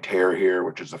short spiked hair here,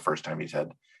 which is the first time he's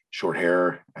had short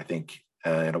hair, I think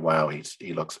in a while,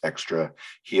 he looks extra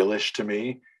heelish to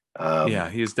me. Yeah,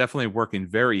 he is definitely working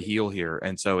very heel here,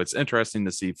 and so it's interesting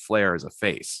to see Flair as a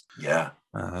face. Yeah,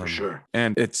 for sure.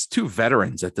 And it's two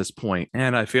veterans at this point,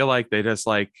 and I feel like they just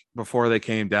like before they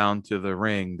came down to the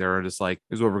ring, they were just like,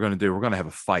 "Here's what we're going to do: we're going to have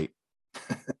a fight.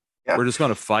 Yeah. We're just going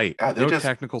to fight. Yeah, no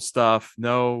technical stuff,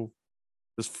 no,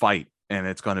 just fight, and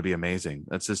it's going to be amazing.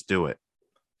 Let's just do it."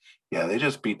 Yeah, they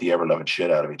just beat the ever-loving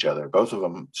shit out of each other. Both of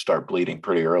them start bleeding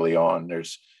pretty early on.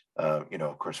 There's,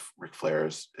 of course, Ric Flair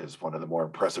is one of the more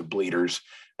impressive bleeders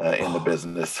in the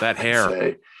business. That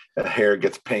hair. That hair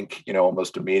gets pink,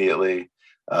 almost immediately.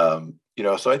 So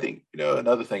I think,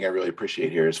 another thing I really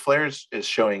appreciate here is Flair is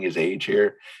showing his age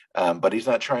here, but he's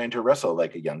not trying to wrestle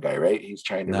like a young guy, right? He's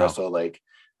trying to wrestle like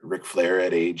Ric Flair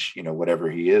at age,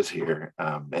 whatever he is here.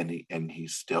 And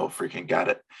he's still freaking got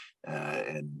it.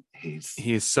 And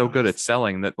he's so good at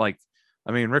selling that, like,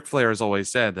 I mean, Ric Flair has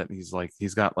always said that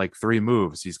he's got like three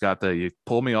moves. He's got you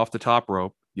pull me off the top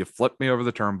rope, you flip me over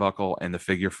the turnbuckle, and the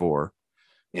figure four.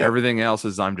 Yep. Everything else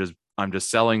is I'm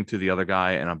just selling to the other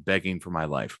guy and I'm begging for my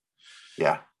life.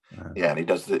 Yeah. Yeah. And he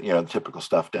does the, typical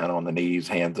stuff down on the knees,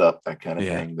 hands up, that kind of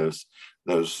thing.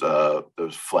 Those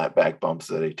flat back bumps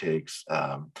that he takes.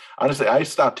 Honestly, I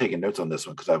stopped taking notes on this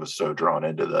one because I was so drawn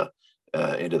into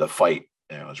the fight.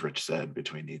 As Rich said,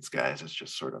 between these guys, it's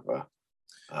just sort of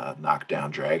a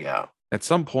knockdown, drag out. At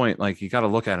some point, like you got to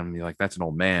look at him and be like, "That's an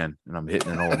old man," and I'm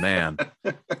hitting an old man.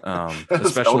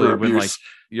 Especially when like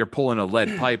you're pulling a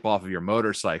lead pipe off of your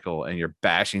motorcycle and you're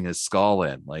bashing his skull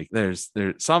in. Like there's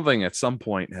something at some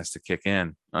point has to kick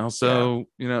in. Also,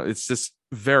 it's just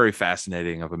very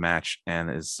fascinating of a match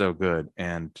and is so good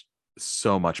and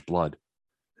so much blood.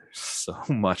 So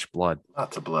much blood.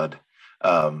 Lots of blood.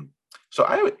 So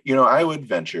I would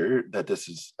venture that this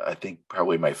is, I think,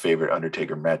 probably my favorite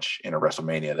Undertaker match in a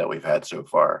WrestleMania that we've had so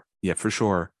far. Yeah, for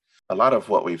sure. A lot of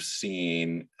what we've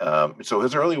seen. So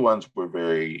his early ones were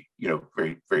very,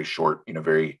 very, very short,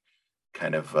 very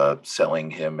kind of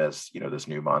selling him as, this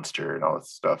new monster and all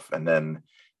this stuff. And then,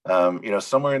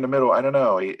 somewhere in the middle, I don't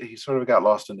know, he sort of got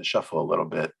lost in the shuffle a little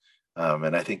bit.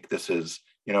 And I think this is,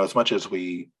 as much as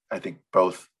I think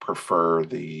both prefer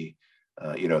the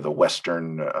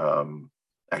Western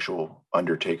actual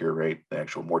Undertaker, right? The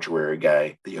actual mortuary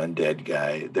guy, the undead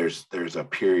guy. There's a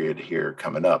period here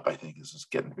coming up. I think this is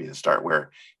getting to be the start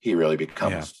where he really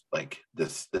becomes like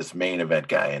this main event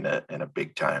guy in a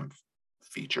big time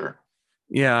feature.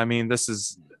 Yeah, I mean, this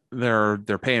is they're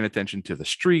paying attention to the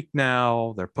streak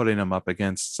now. They're putting him up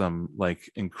against some like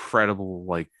incredible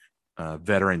like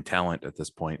veteran talent at this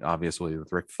point, obviously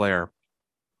with Ric Flair.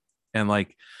 And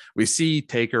like we see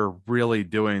Taker really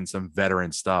doing some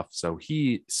veteran stuff. So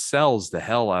he sells the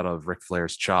hell out of Ric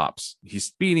Flair's chops.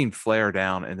 He's beating Flair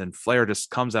down, and then Flair just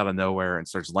comes out of nowhere and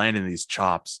starts landing these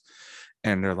chops.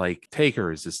 And they're like,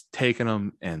 Taker is just taking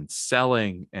them and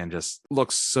selling and just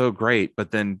looks so great.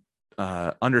 But then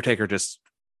Undertaker just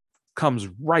comes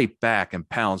right back and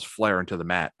pounds Flair into the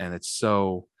mat. And it's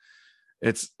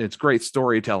great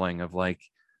storytelling of like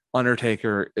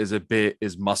Undertaker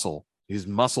is muscle. He's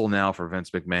muscle now for Vince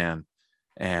McMahon,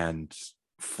 and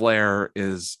Flair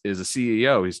is a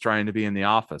CEO. He's trying to be in the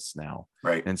office now,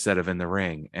 right, instead of in the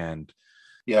ring. And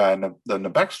yeah, and the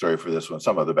backstory for this one,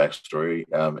 some of the backstory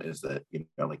is that,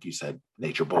 like you said,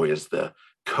 Nature Boy is the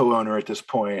co-owner at this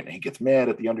point, and he gets mad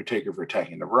at the Undertaker for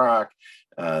attacking The Rock.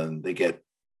 They get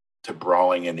to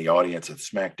brawling in the audience at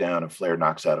SmackDown, and Flair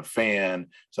knocks out a fan.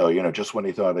 So, just when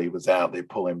he thought he was out, they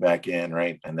pull him back in,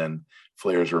 right? And then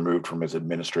Flair is removed from his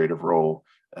administrative role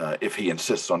if he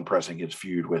insists on pressing his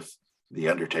feud with the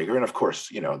Undertaker. And of course,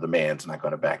 the man's not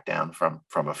going to back down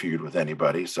from a feud with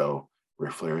anybody. So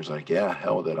Ric Flair is like, yeah,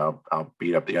 hell with it. I'll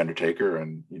beat up the Undertaker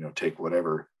and, take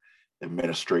whatever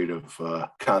administrative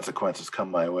consequences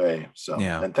come my way. So,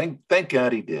 yeah. And thank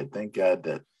God he did. Thank God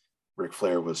that Ric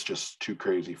Flair was just too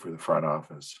crazy for the front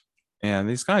office. And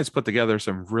these guys put together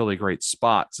some really great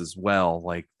spots as well.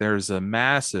 Like there's a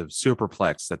massive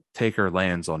superplex that Taker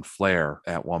lands on Flair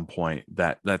at one point.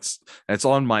 That's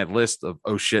on my list of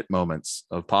oh shit moments,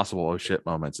 of possible oh shit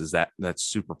moments, is that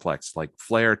superplex. Like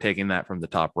Flair taking that from the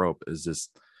top rope is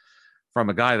just, from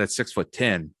a guy that's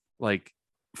 6'10", like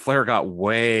Flair got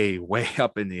way, way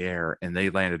up in the air and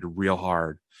they landed real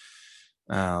hard.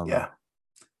 Yeah.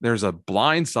 There's a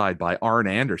blindside by Arn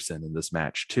Anderson in this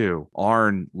match too.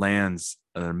 Arn lands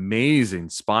an amazing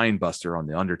spine buster on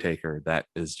the Undertaker that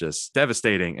is just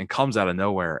devastating and comes out of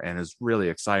nowhere and is really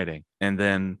exciting. And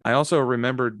then I also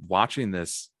remembered watching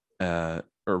this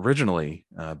originally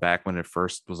back when it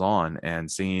first was on, and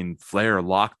seeing Flair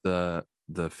lock the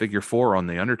figure four on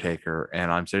the Undertaker,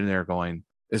 and I'm sitting there going,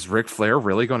 is Ric Flair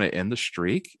really going to end the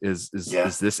streak? Is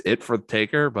this it for the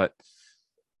Taker? But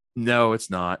no,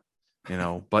 it's not.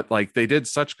 But like they did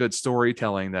such good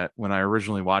storytelling that when I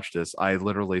originally watched this, I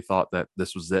literally thought that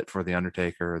this was it for the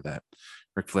Undertaker, that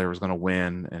Ric Flair was going to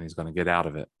win and he's going to get out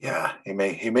of it. Yeah, he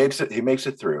makes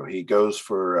it through. He goes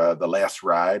for the last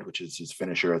ride, which is his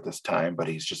finisher at this time, but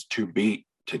he's just too beat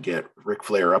to get Ric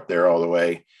Flair up there all the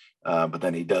way. But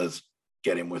then he does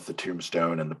get him with the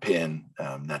tombstone and the pin.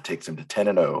 That takes him to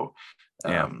 10-0.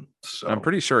 Yeah, so I'm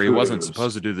pretty sure he wasn't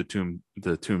supposed to do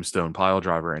the tombstone pile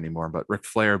driver anymore, but Ric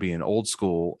Flair being old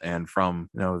school and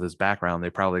from this background, they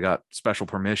probably got special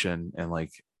permission, and like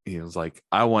he was like,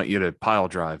 I want you to pile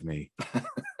drive me.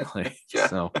 Yeah.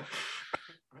 So it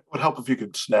would help if you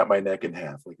could snap my neck in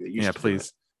half like they used to.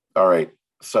 Please. All right.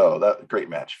 So that great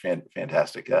match.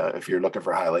 Fantastic. If you're looking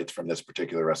for highlights from this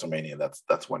particular WrestleMania,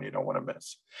 that's one you don't want to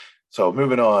miss. So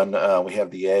moving on, we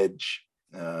have the Edge.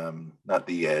 Not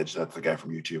the Edge, that's the guy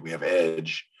from YouTube. We have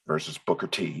Edge versus Booker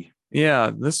T. Yeah,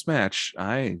 this match,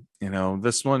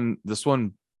 this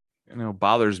one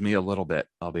bothers me a little bit,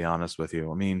 I'll be honest with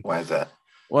you. I mean, why is that?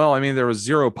 Well, I mean, there was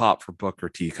zero pop for Booker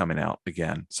T coming out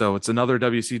again, so it's another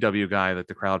WCW guy that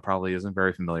the crowd probably isn't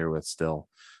very familiar with still,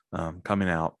 coming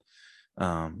out.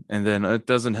 And then it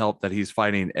doesn't help that he's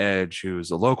fighting Edge,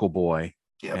 who's a local boy.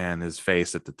 Yep. And his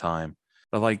face at the time.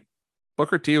 But like,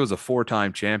 Booker T was a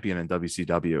 4-time champion in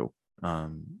WCW.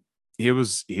 He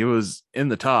was in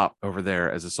the top over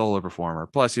there as a solo performer.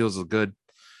 Plus, he was a good,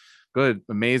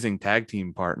 amazing tag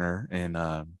team partner in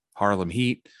Harlem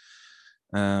Heat.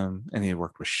 And he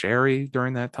worked with Sherry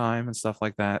during that time and stuff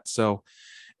like that. So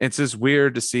it's just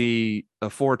weird to see a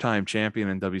 4-time champion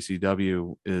in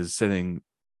WCW is sitting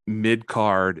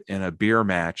mid-card in a beer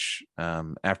match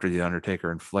after the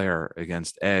Undertaker and Flair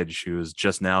against Edge, who is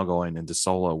just now going into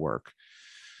solo work.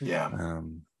 Yeah.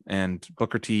 And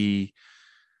Booker T,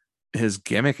 his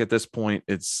gimmick at this point,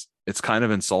 it's kind of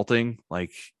insulting.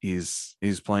 Like he's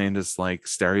playing this like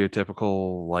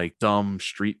stereotypical like dumb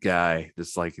street guy,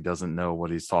 just like he doesn't know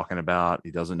what he's talking about. He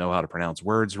doesn't know how to pronounce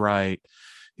words right.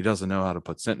 He doesn't know how to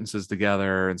put sentences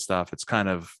together and stuff. It's kind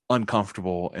of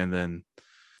uncomfortable. And then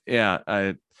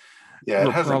we're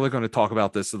probably going to talk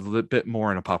about this a little bit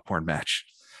more in a popcorn match.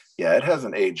 Yeah, it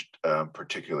hasn't aged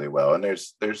particularly well, and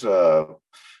there's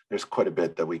quite a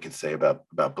bit that we could say about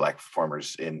Black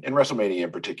performers in WrestleMania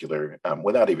in particular,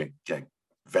 without even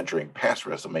venturing past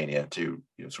WrestleMania to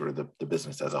sort of the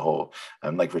business as a whole.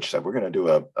 Like Rich said, we're going to do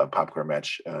a popcorn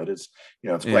match. It is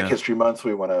it's Black History Month.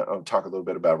 We want to talk a little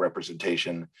bit about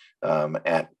representation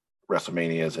at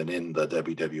WrestleManias and in the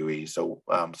WWE. So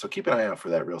so keep an eye out for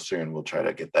that real soon. We'll try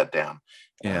to get that down.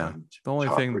 Yeah. The only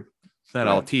thing that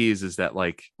I'll tease is that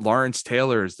like Lawrence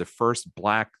Taylor is the first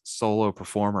Black solo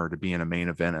performer to be in a main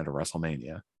event at a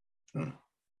WrestleMania.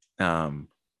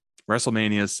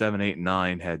 WrestleMania 7, 8, and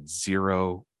 9 had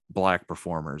 0 Black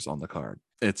performers on the card.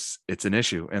 It's an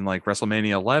issue. And like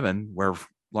WrestleMania 11, where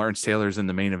Lawrence Taylor's in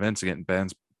the main events against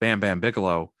Bam Bam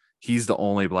Bigelow, he's the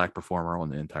only Black performer on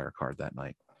the entire card that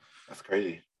night. That's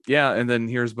crazy. Yeah, and then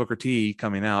here's Booker T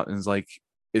coming out, and it's like,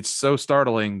 it's so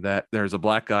startling that there's a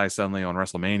Black guy suddenly on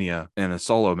WrestleMania in a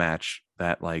solo match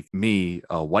that like me,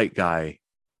 a white guy,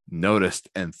 noticed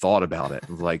and thought about it.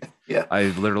 Like, yeah, I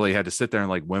literally had to sit there and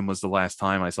like, when was the last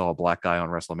time I saw a Black guy on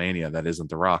WrestleMania that isn't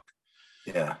The Rock?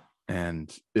 Yeah. And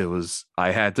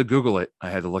I had to Google it. I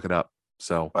had to look it up.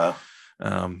 So, wow.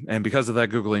 And because of that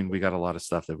Googling, we got a lot of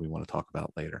stuff that we want to talk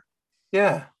about later.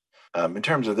 Yeah. In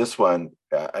terms of this one,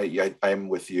 I'm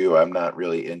with you. I'm not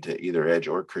really into either Edge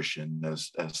or Christian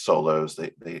as solos.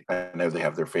 I know they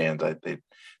have their fans.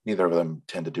 Neither of them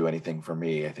tend to do anything for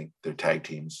me. I think their tag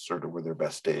teams sort of were their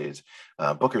best days.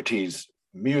 Booker T's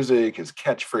music, his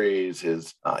catchphrase,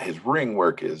 his ring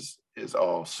work is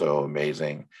all so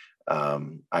amazing.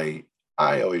 I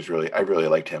really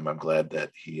liked him. I'm glad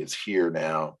that he is here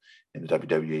now in the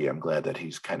WWE. I'm glad that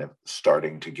he's kind of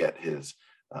starting to get his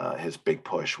big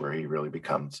push where he really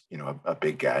becomes, a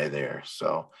big guy there.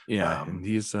 So yeah, and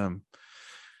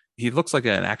he looks like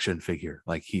an action figure.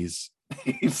 Like he's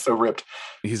so ripped.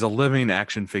 He's a living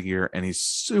action figure, and he's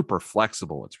super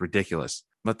flexible. It's ridiculous.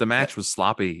 But the match was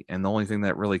sloppy, and the only thing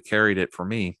that really carried it for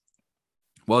me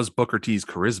was Booker T's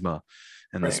charisma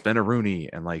and the spinaroonie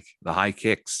and like the high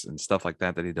kicks and stuff like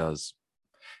that he does.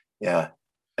 Yeah.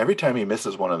 Every time he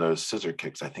misses one of those scissor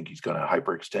kicks, I think he's going to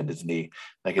hyperextend his knee.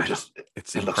 Like it's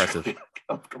impressive. Looks really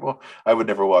uncomfortable. I would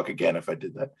never walk again if I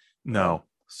did that. No.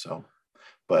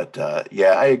 But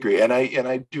I agree. And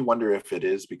I do wonder if it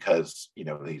is because,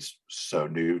 he's so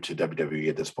new to WWE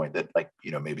at this point that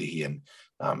maybe he and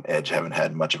Edge haven't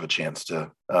had much of a chance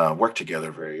to work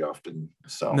together very often.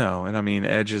 So no. And I mean,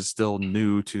 Edge is still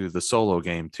new to the solo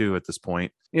game too at this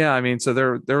point. Yeah. I mean, so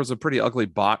there was a pretty ugly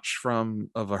botch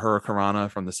of a Hurricanrana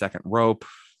from the second rope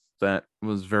that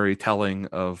was very telling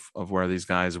of where these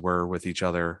guys were with each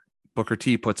other. Booker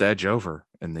T puts Edge over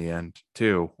in the end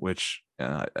too, which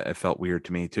it felt weird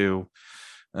to me too.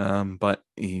 But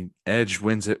Edge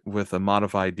wins it with a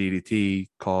modified DDT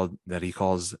that he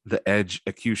calls the Edge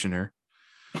Executioner.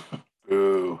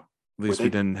 Ooh. At least we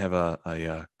didn't have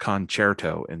a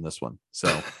concerto in this one. So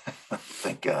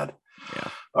thank God. Yeah.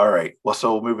 All right. Well,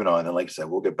 so moving on, and like I said,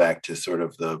 we'll get back to sort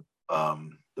of the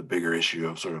bigger issue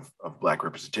of sort of Black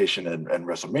representation and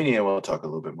WrestleMania. We'll talk a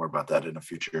little bit more about that in a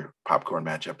future popcorn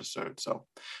match episode. So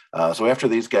after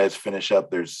these guys finish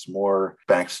up, there's more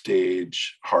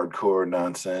backstage hardcore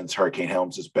nonsense. Hurricane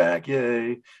Helms is back.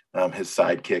 Yay. His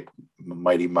sidekick,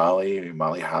 Mighty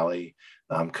Molly Holly,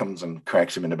 comes and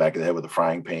cracks him in the back of the head with a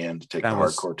frying pan to take the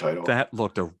hardcore title. That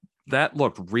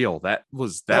looked real. That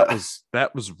was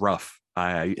rough.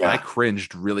 I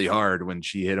cringed really hard when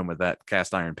she hit him with that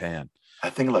cast iron pan. I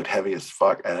think it looked heavy as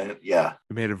fuck. And it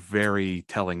made a very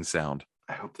telling sound.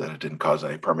 I hope that it didn't cause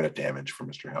any permanent damage for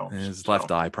Mr. Helms. And his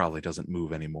left eye probably doesn't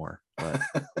move anymore. But...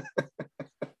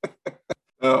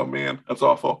 oh man, that's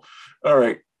awful. All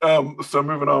right. So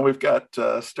moving on, we've got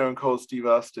Stone Cold Steve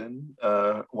Austin,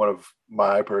 one of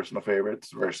my personal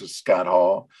favorites, versus Scott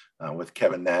Hall, with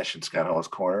Kevin Nash in Scott Hall's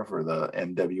corner for the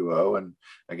NWO. And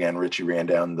again, Richie ran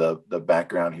down the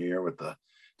background here with the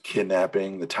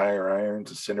kidnapping, the tire irons,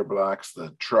 the cinder blocks,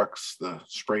 the trucks, the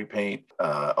spray paint.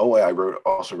 I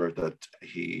also wrote that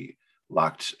he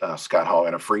locked Scott Hall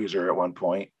in a freezer at one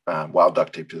point while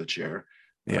duct taped to the chair.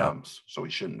 Yeah. So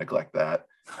we shouldn't neglect that.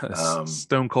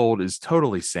 Stone Cold is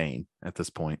totally sane at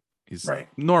this point. He's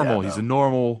normal. Yeah, He's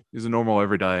a normal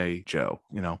everyday Joe,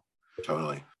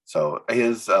 Totally. So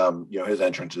his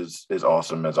entrance is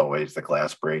awesome as always. The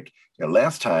glass break.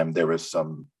 Last time there was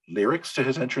some lyrics to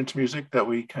his entrance music that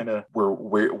we kind of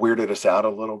weirded us out a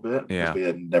little bit because we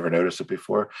had never noticed it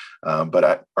before.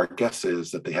 But our guess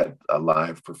is that they had a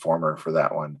live performer for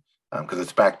that one because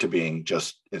it's back to being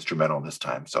just instrumental this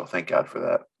time. So thank God for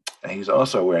that. And he's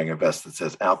also wearing a vest that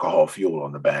says alcohol fuel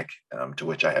on the back, to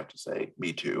which I have to say,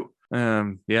 me too.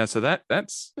 So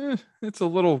that's it's a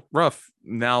little rough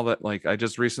now that I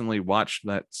just recently watched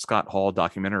that Scott Hall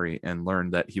documentary and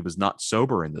learned that he was not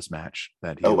sober in this match,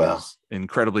 that he was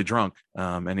incredibly drunk.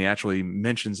 And he actually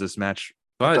mentions this match.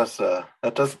 But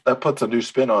that puts a new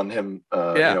spin on him, in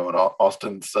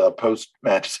Austin's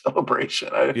post-match celebration.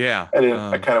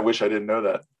 I kind of wish I didn't know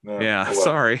that.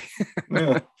 Sorry.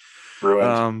 Yeah.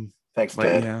 Ruined. Thanks, But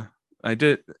Dad. yeah, I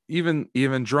did even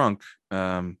drunk.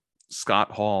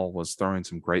 Scott Hall was throwing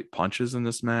some great punches in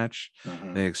this match.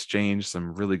 Hmm. They exchanged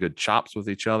some really good chops with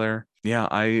each other. Yeah,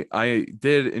 I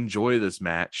did enjoy this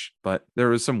match, but there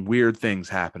was some weird things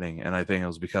happening, and I think it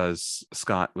was because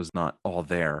Scott was not all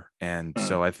there, and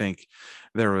so I think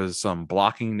there was some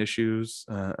blocking issues,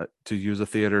 to use a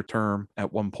theater term.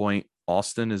 At one point,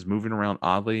 Austin is moving around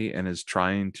oddly and is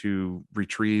trying to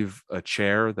retrieve a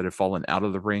chair that had fallen out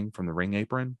of the ring from the ring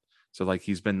apron. So like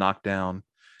he's been knocked down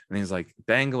and he's like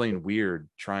dangling weird,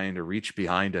 trying to reach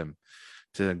behind him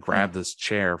to grab this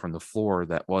chair from the floor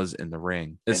that was in the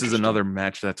ring. This is Interesting. another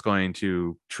match that's going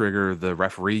to trigger the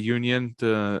referee union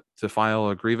to file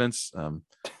a grievance.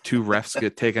 Two refs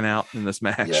get taken out in this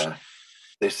match. Yeah.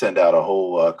 They send out a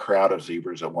whole crowd of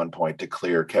zebras at one point to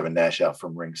clear Kevin Nash out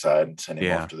from ringside and send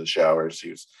him off Yeah. to the showers.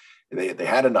 They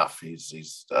had enough.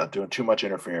 He's doing too much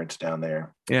interference down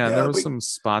there. Yeah, and there Yeah, was some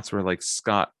spots where like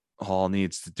Scott Hall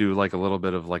needs to do like a little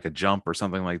bit of like a jump or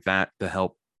something like that to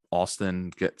help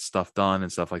Austin get stuff done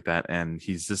and stuff like that. And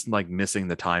he's just like missing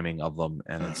the timing of them.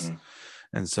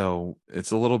 And so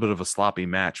it's a little bit of a sloppy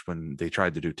match when they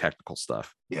tried to do technical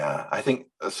stuff. Yeah, I think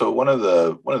so. One of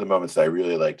the moments that I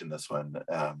really liked in this one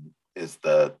is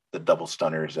the double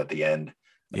stunners at the end.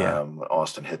 Yeah. When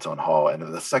Austin hits on Hall, and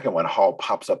the second one, Hall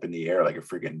pops up in the air like a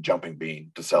freaking jumping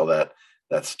bean to sell that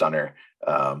stunner.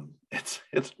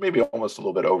 It's maybe almost a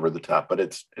little bit over the top, but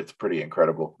it's pretty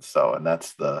incredible. So, and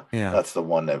that's the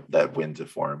one that wins it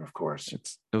for him, of course.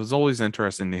 It was always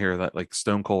interesting to hear that like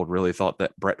Stone Cold really thought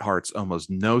that Bret Hart's almost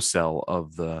no sell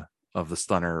of the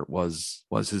stunner was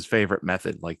his favorite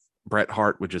method. Like Bret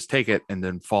Hart would just take it and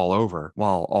then fall over,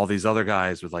 while all these other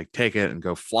guys would like take it and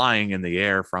go flying in the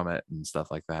air from it and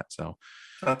stuff like that. So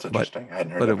that's interesting. I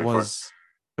hadn't heard but that before.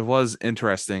 It was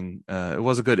interesting. It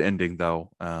was a good ending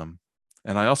though.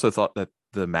 And I also thought that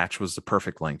the match was the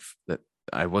perfect length. That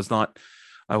I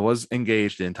was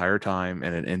engaged the entire time,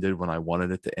 and it ended when I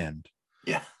wanted it to end.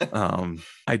 Yeah.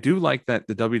 I do like that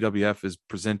the WWF is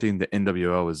presenting the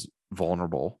NWO as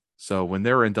vulnerable. So when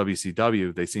they were in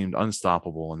WCW, they seemed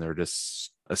unstoppable and they're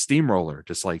just a steamroller,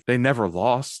 just like they never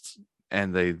lost.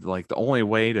 And they like the only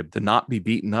way to not be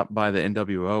beaten up by the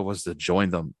NWO was to join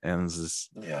them. And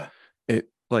it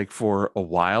like for a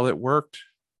while it worked,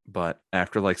 but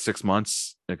after like 6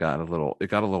 months, it got a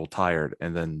little tired.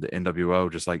 And then the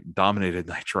NWO just like dominated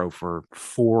Nitro for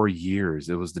 4 years.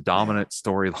 It was the dominant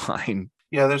storyline.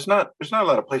 Yeah, there's not a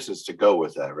lot of places to go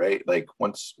with that, right? Like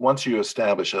once you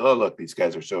establish that, oh look, these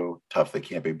guys are so tough they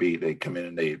can't be beat. They come in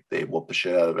and they whoop the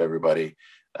shit out of everybody.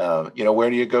 Where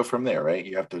do you go from there, right?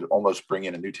 You have to almost bring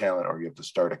in a new talent, or you have to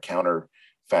start a counter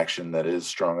faction that is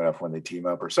strong enough when they team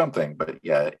up or something. But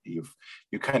yeah, you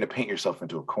kind of paint yourself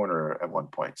into a corner at one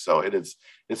point. So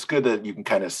it's good that you can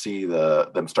kind of see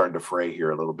them starting to fray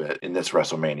here a little bit in this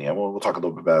WrestleMania. We'll talk a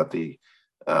little bit about the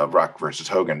Rock versus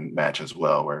Hogan match as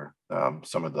well, where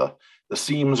some of the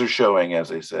seams are showing, as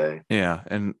they say. Yeah,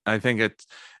 and I think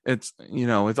it's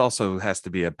it also has to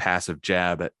be a passive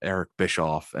jab at Eric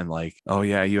Bischoff and like, oh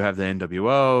yeah, you have the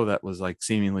NWO that was like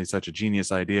seemingly such a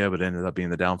genius idea, but ended up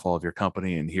being the downfall of your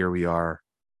company, and here we are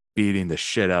beating the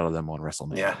shit out of them on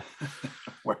WrestleMania.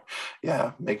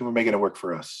 Yeah, we're making it work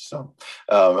for us. So,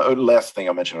 last thing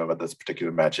I'll mention about this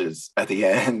particular match is at the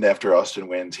end, after Austin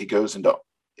wins, he goes into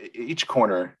each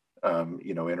corner, in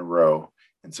a row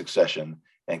in succession,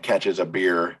 and catches a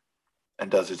beer and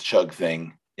does his chug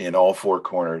thing in all four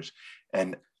corners.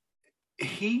 And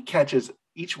he catches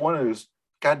each one of those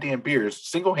goddamn beers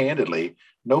single-handedly,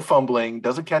 no fumbling,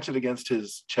 doesn't catch it against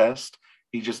his chest.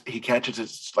 He catches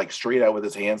it like straight out with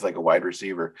his hands like a wide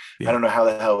receiver. Yeah. I don't know how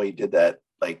the hell he did that.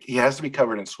 Like, he has to be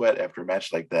covered in sweat after a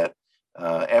match like that.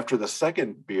 After the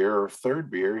second beer or third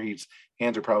beer, his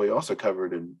hands are probably also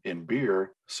covered in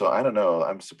beer. So I don't know.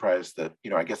 I'm surprised that,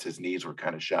 I guess his knees were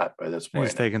kind of shot by this point.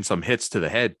 He's taking some hits to the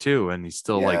head too, and he's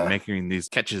still like making these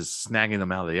catches, snagging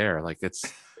them out of the air. Like it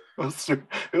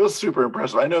was super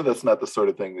impressive. I know that's not the sort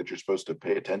of thing that you're supposed to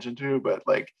pay attention to, but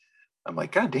like, I'm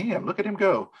like, God damn, look at him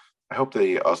go. I hope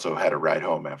they also had a ride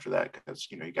home after that, because,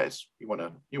 you guys, you want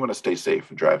to stay safe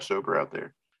and drive sober out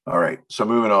there. All right, so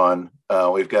moving on,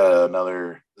 we've got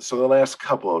so the last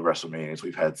couple of WrestleManias,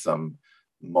 we've had some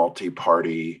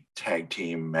multi-party tag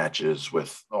team matches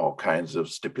with all kinds of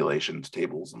stipulations,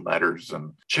 tables and ladders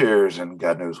and chairs and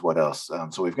God knows what else.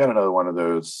 So we've got another one of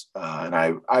those, and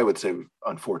I would say,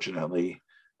 unfortunately,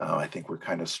 I think we're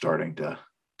kind of starting to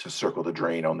circle the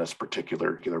drain on this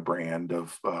particular brand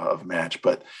of match.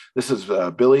 But this is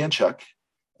Billy and Chuck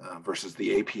versus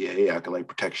the APA, Acolyte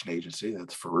Protection Agency.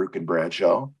 That's Farouk and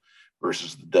Bradshaw,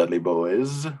 versus the Dudley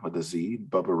Boys with a Z,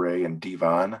 Bubba Ray and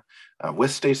Devon,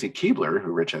 with Stacy Keibler,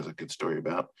 who Rich has a good story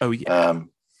about. Oh, yeah.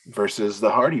 Versus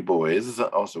the Hardy Boys,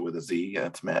 also with a Z.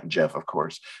 That's Matt and Jeff, of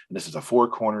course. And this is a four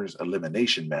corners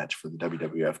elimination match for the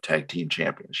WWF Tag Team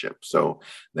Championship. So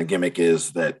the gimmick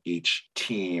is that each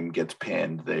team gets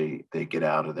pinned. They get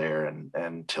out of there and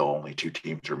until only two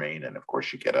teams remain. And of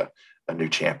course, you get a new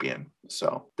champion.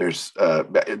 So there's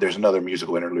another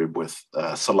musical interlude with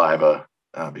Saliva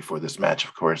before this match,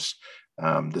 of course.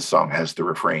 This song has the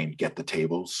refrain, "Get the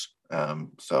tables."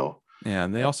 Yeah,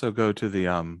 and they also go to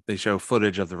the they show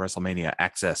footage of the WrestleMania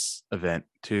X8 event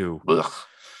too. Ugh.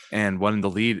 And the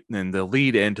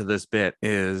lead into this bit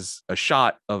is a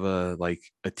shot of a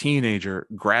teenager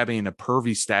grabbing a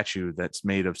pervy statue that's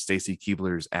made of Stacy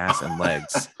Keibler's ass and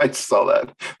legs. I saw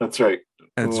that. That's right.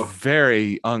 And it's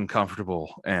very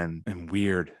uncomfortable and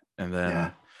weird. And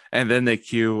then they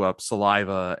cue up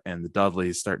Saliva and the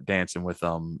Dudleys start dancing with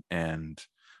them, and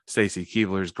Stacy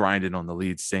Keibler's grinding on the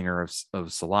lead singer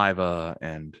of Saliva,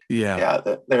 and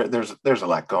there's a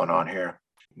lot going on here.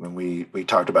 When we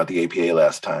talked about the APA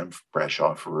last time, Bradshaw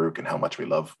and Farouk, and how much we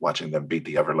love watching them beat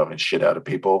the ever-loving shit out of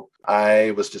people,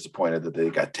 I was disappointed that they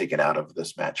got taken out of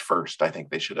this match first. I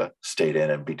think they should have stayed in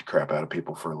and beat the crap out of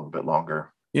people for a little bit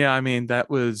longer. Yeah, I mean that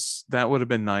would have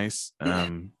been nice.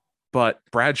 But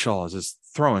Bradshaw is just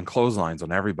throwing clotheslines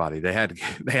on everybody. They had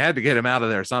to get him out of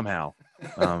there somehow.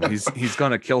 He's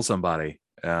gonna kill somebody.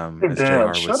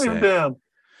 Shut him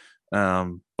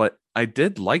down. But I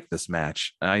did like this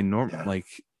match. I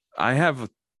have a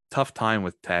tough time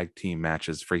with tag team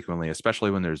matches frequently,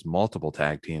 especially when there's multiple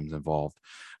tag teams involved.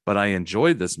 But I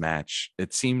enjoyed this match.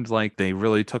 It seemed like they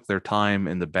really took their time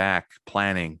in the back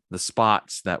planning the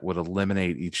spots that would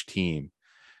eliminate each team,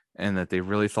 and that they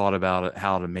really thought about it,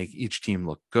 how to make each team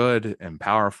look good and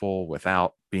powerful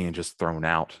without being just thrown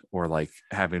out, or like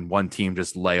having one team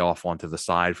just lay off onto the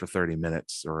side for 30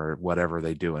 minutes or whatever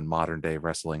they do in modern day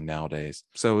wrestling nowadays.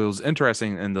 So it was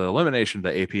interesting. And the elimination of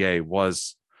the APA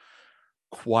was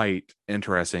quite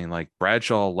interesting. Like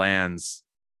Bradshaw lands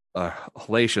a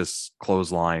hellacious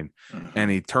clothesline, and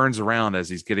he turns around as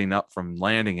he's getting up from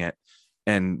landing it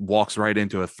and walks right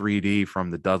into a 3D from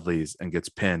the Dudleys and gets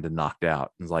pinned and knocked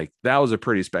out. It's like, that was a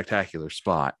pretty spectacular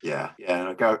spot. Yeah.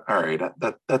 All right.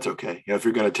 That's okay. If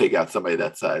you're going to take out somebody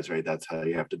that size, right, that's how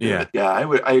you have to do it. Yeah,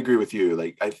 I agree with you.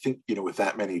 Like, I think, with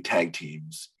that many tag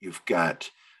teams, you've got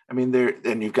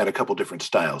a couple different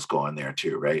styles going there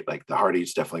too, right? Like the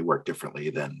Hardys definitely work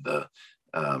differently than the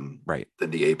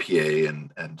than the APA.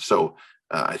 And so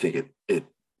I think it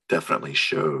definitely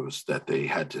shows that they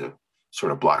had to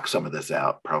sort of block some of this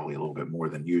out, probably a little bit more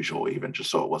than usual, even just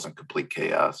so it wasn't complete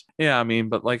chaos. Yeah, I mean,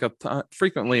 but like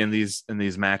frequently in these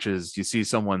matches, you see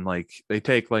someone like they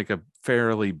take like a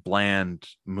fairly bland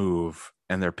move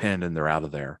and they're pinned and they're out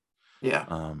of there. Yeah.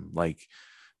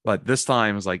 But this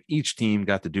time it's like each team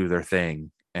got to do their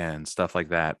thing and stuff like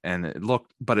that, and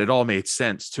it all made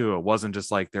sense too. It wasn't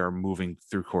just like they're moving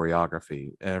through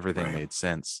choreography. Everything made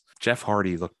sense. Jeff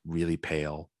Hardy looked really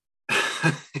pale.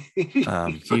 He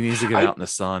needs to get out in the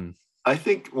sun. I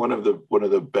think one of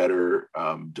the better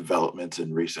developments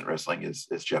in recent wrestling is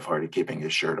Jeff Hardy keeping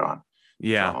his shirt on.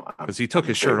 Yeah, because he took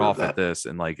his shirt off at this,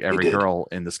 and like every girl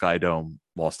in the Skydome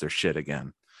lost their shit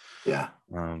again. Yeah,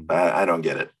 I don't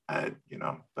get it.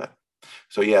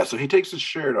 So he takes his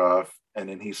shirt off, and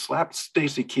then he slaps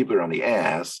Stacy Keibler on the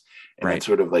ass, and then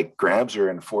sort of like grabs her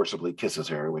and forcibly kisses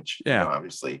her, which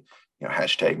obviously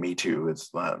hashtag me too. It's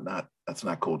that's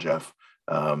not cool, Jeff.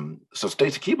 So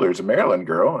Stacy Keibler is a Maryland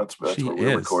girl. That's what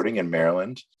we're recording in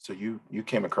Maryland. So you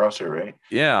came across her, right?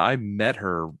 Yeah, I met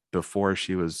her before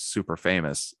she was super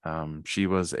famous. She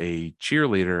was a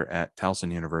cheerleader at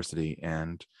Towson University,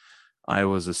 and I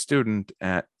was a student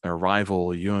at a rival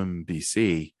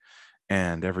UMBC.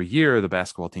 And every year the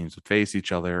basketball teams would face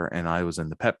each other, and I was in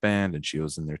the pep band and she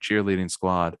was in their cheerleading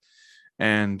squad.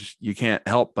 And you can't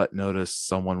help but notice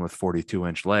someone with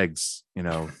 42-inch legs,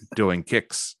 doing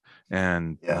kicks.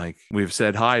 And like we've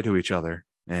said hi to each other,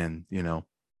 and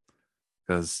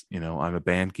because I'm a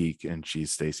band geek and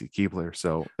she's Stacy Keibler,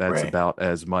 so that's about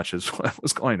as much as what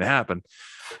was going to happen.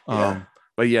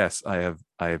 But yes, I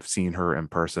have seen her in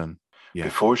person. Yeah,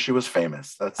 before she was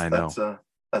famous. That's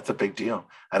a big deal.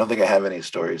 I don't think I have any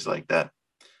stories like that.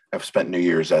 I've spent New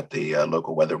Year's at the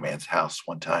local weatherman's house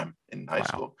one time in high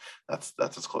school. That's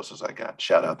as close as I got.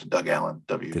 Shout out to Doug Allen.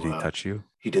 Did he touch you?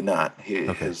 He did not.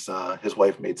 His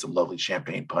wife made some lovely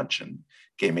champagne punch and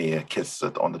gave me a kiss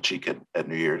on the cheek at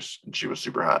New Year's, and she was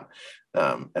super hot.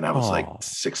 And I was like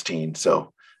 16,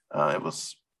 so it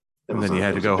was. And then you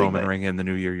had to go home and ring in the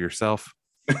New Year yourself.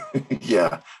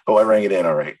 Yeah. Oh, I rang it in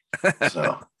all right.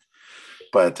 So.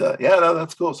 But yeah, no,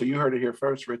 that's cool. So you heard it here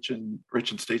first. Rich and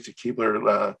Stacy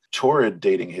Keebler, torrid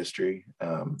dating history,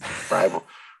 rival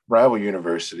rival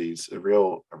universities, a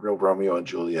real Romeo and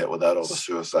Juliet without all the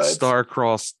suicides.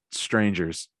 Star-crossed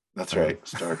strangers. That's right,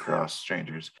 star-crossed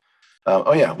strangers.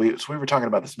 Oh yeah, we were talking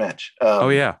about this match. Oh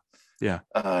yeah.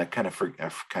 I kind of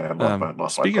lost my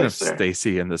Speaking of place there.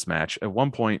 Stacy in this match, at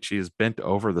one point she is bent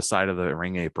over the side of the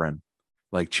ring apron,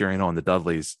 like cheering on the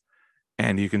Dudleys,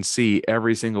 and you can see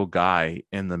every single guy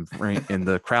in the ring, in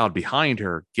the crowd behind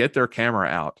her, get their camera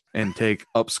out and take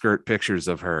upskirt pictures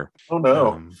of her. Oh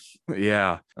no.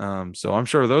 Yeah. So I'm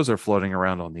sure those are floating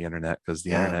around on the internet because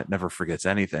the internet never forgets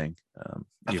anything.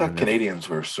 I thought Canadians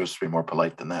were supposed to be more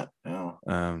polite than that.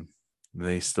 No.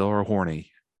 They still are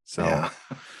horny. So yeah.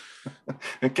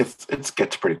 it gets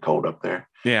pretty cold up there.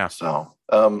 Yeah. So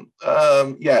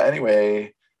yeah,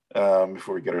 anyway,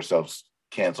 before we get ourselves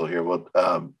canceled here, well,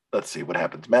 let's see what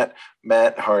happens.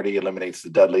 Matt Hardy eliminates the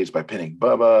Dudleys by pinning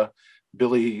Bubba.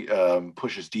 Billy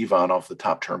pushes Devon off the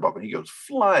top turnbuckle and he goes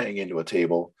flying into a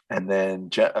table. And then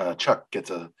Chuck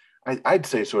gets I'd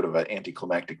say sort of an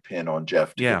anticlimactic pin on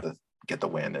Jeff to get the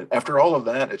win. After all of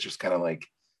that, it's just kind of like,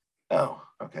 oh,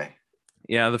 okay.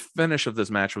 Yeah, the finish of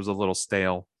this match was a little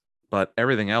stale, but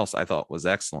everything else I thought was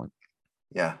excellent.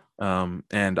 Yeah.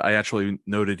 And I actually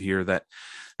noted here that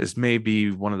this may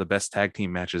be one of the best tag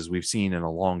team matches we've seen in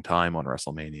a long time on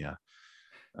WrestleMania.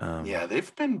 Yeah,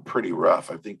 they've been pretty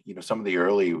rough. I think, some of the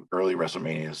early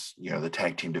WrestleManias, the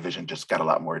tag team division just got a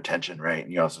lot more attention, right?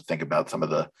 And you also think about some of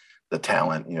the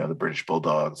talent, the British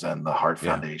Bulldogs and the Hart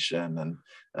Foundation.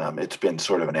 And it's been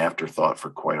sort of an afterthought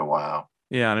for quite a while.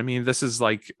 Yeah, and I mean, this is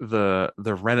like the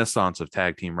renaissance of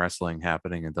tag team wrestling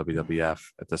happening in WWF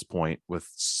at this point, with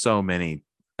so many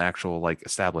actual like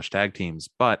established tag teams.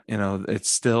 But it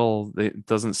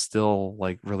doesn't still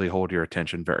like really hold your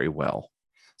attention very well.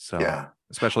 So yeah,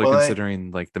 especially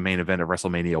considering like the main event of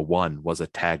WrestleMania 1 was a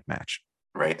tag match,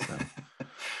 right? So.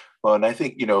 Well, and I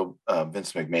think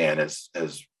Vince McMahon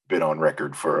has been on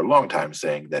record for a long time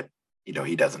saying that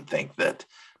he doesn't think that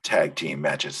tag team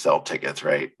matches sell tickets,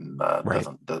 right? And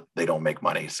they don't make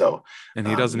money. So, and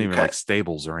he doesn't even like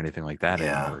stables or anything like that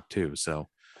anymore too. So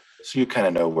you kind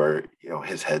of know where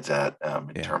his head's at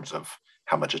in terms of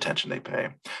how much attention they pay.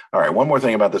 All right, one more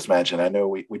thing about this match, and I know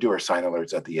we do our sign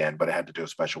alerts at the end, but I had to do a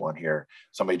special one here.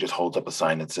 Somebody just holds up a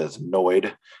sign that says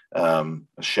Noid. A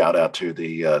shout out to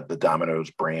the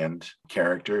Domino's brand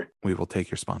character. We will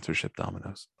take your sponsorship,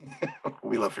 Domino's.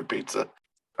 We love your pizza.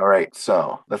 All right,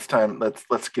 so let's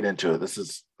get into it. This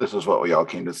is what we all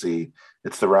came to see.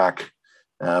 It's The Rock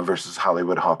versus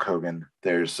Hollywood Hulk Hogan.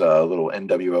 There's a little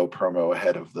NWO promo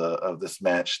ahead of this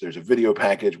match. There's a video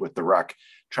package with The Rock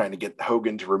trying to get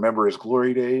Hogan to remember his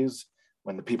glory days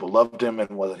when the people loved him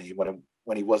and when he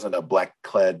wasn't a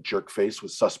black-clad jerk face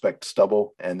with suspect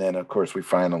stubble. And then, of course, we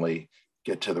finally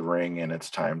get to the ring and it's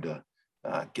time to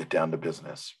get down to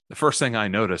business. The first thing I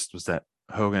noticed was that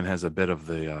Hogan has a bit of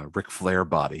the Ric Flair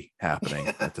body happening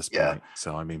at this point.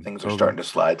 So I mean, things are starting to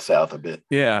slide south a bit.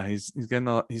 Yeah, he's getting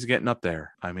up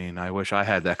there. I mean, I wish I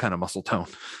had that kind of muscle tone.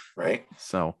 Right.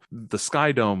 So the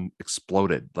Skydome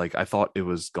exploded. Like I thought it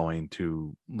was going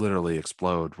to literally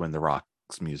explode when The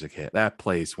Rock's music hit. That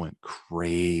place went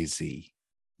crazy.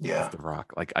 Yeah. The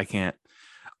Rock. Like I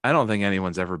don't think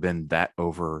anyone's ever been that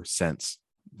over since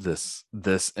this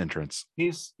entrance.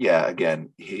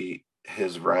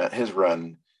 His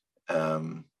run,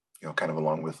 kind of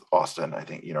along with Austin, I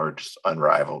think, are just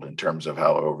unrivaled in terms of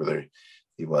how over there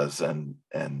he was and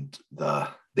the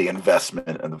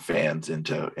investment and the fans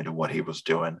into what he was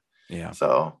doing. Yeah.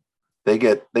 So they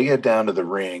get down to the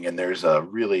ring and there's a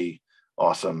really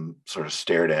awesome sort of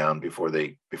stare down before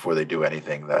they do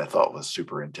anything that I thought was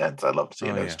super intense. I loved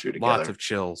seeing those two together. Lots of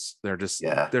chills. They're just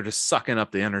sucking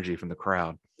up the energy from the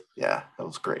crowd. Yeah, that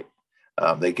was great.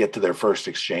 They get to their first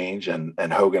exchange and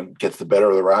Hogan gets the better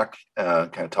of The Rock,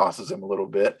 kind of tosses him a little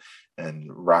bit, and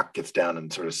Rock gets down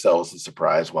and sort of sells the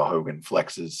surprise while Hogan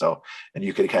flexes. So, and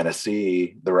you could kind of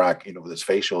see The Rock, with his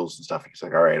facials and stuff. He's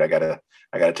like, all right, I gotta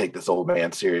take this old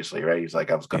man seriously, right? He's like,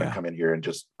 I was going to come in here and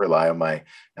just rely on my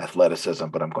athleticism,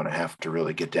 but I'm going to have to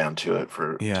really get down to it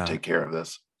to take care of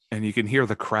this. And you can hear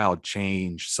the crowd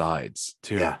change sides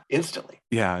too. Yeah, instantly.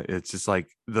 Yeah, it's just like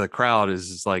the crowd is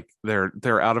just like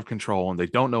they're out of control and they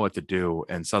don't know what to do,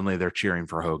 and suddenly they're cheering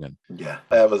for Hogan. Yeah,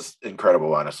 that was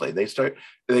incredible. Honestly, they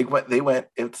went.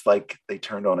 It's like they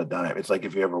turned on a dime. It's like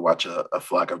if you ever watch a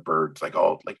flock of birds, like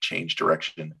all like change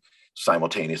direction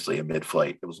simultaneously in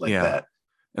mid-flight. It was like that.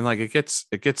 And like it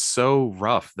gets so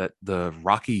rough that the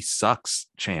Rocky sucks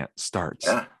chant starts.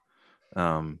 Yeah.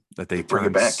 That they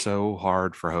turn so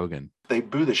hard for Hogan. They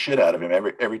boo the shit out of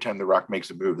him every time The Rock makes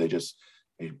a move. They just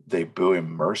they boo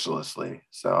him mercilessly.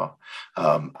 So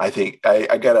I think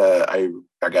I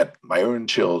got my own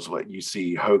chills when you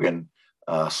see Hogan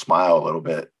smile a little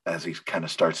bit as he kind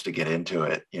of starts to get into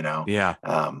it. Yeah.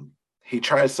 He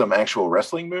tries some actual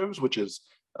wrestling moves, which is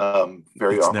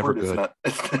very It's awkward. never good.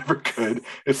 It's never good.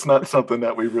 It's not something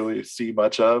that we really see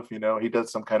much of. He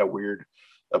does some kind of weird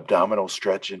abdominal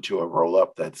stretch into a roll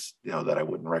up that's that I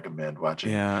wouldn't recommend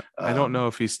watching. Yeah, I don't know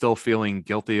if he's still feeling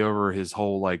guilty over his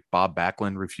whole like Bob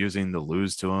Backlund refusing to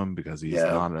lose to him because he's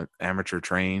Yeah. not an amateur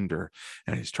trained,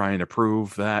 and he's trying to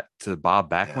prove that to Bob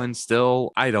Backlund Yeah.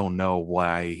 still. I don't know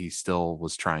why he still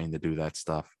was trying to do that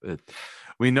stuff.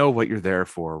 We know what you're there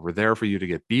for. We're there for you to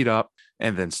get beat up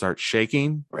and then start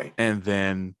shaking, Right. and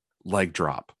then leg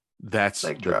drop. That's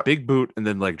Leg the drop. big boot and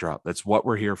then leg drop. That's what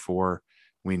we're here for.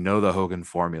 We know the Hogan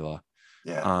formula.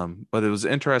 Yeah. But it was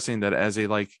interesting that as he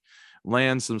like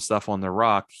lands some stuff on the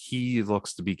Rock, he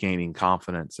looks to be gaining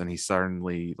confidence, and he's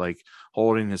suddenly like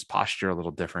holding his posture a little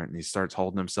different, and he starts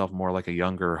holding himself more like a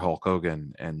younger Hulk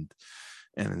Hogan, and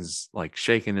is like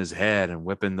shaking his head and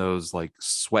whipping those like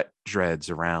sweat dreads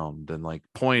around and like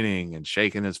pointing and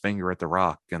shaking his finger at the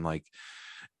Rock, and like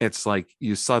it's like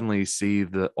you suddenly see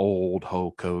the old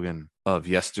Hulk Hogan of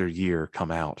yesteryear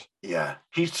come out. Yeah.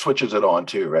 He switches it on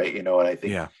too, right? And I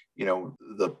think Yeah.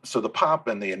 the pop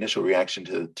and the initial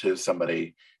reaction to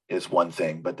somebody is one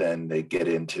thing, but then they get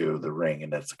into the ring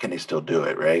and that's, can he still do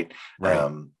it, right?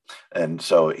 Right. And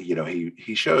so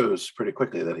he shows pretty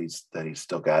quickly that he's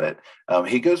still got it.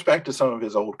 He goes back to some of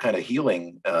his old kind of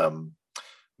healing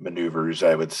maneuvers,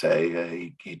 I would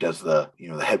say. He does the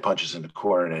head punches in the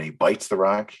corner and he bites the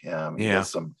Rock. He does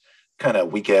some kind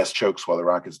of weak ass chokes while the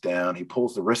Rock is down. He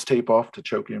pulls the wrist tape off to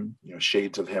choke him.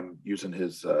 Shades of him using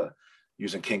his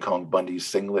using King Kong Bundy's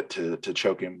singlet to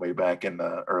choke him way back in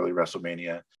the early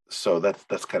WrestleMania. So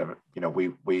that's kind of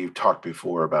we talked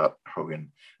before about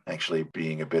Hogan actually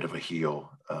being a bit of a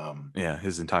heel.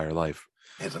 His entire life.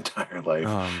 So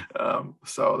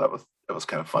that was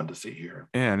kind of fun to see here.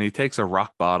 And he takes a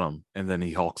rock bottom and then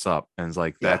he hulks up, and it's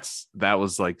like that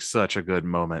was like such a good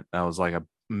moment. That was like a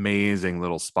amazing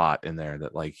little spot in there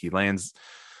that like he lands,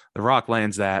 the Rock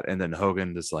lands that, and then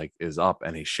Hogan just like is up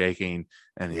and he's shaking,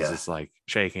 and he's just like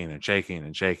shaking and shaking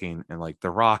and shaking, and like the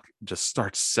Rock just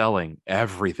starts selling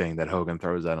everything that Hogan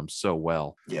throws at him so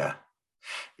well. Yeah,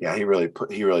 he really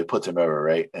puts him over,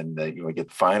 right? And we get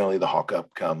finally the Hulk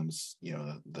up comes,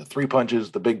 the three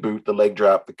punches, the big boot, the leg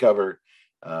drop, the cover,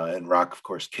 and Rock of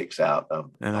course kicks out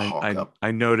of and the Hulk up.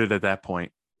 I noted at that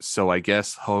point, so I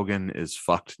guess Hogan is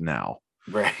fucked now.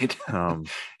 Right.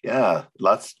 Yeah.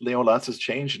 Lots has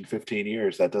changed in 15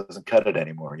 years. That doesn't cut it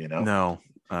anymore, No.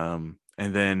 And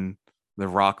then the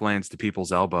Rock lands to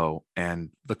people's elbow and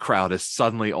the crowd is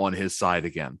suddenly on his side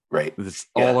again. Right. It's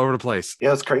all over the place.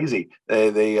 Yeah, it's crazy.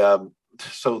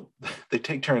 So they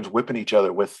take turns whipping each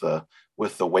other with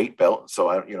the weight belt. So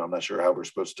I'm not sure how we're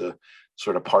supposed to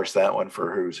sort of parse that one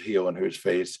for who's heel and who's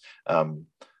face.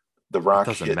 The Rock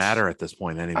doesn't matter at this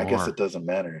point anymore. I guess it doesn't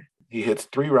matter. He hits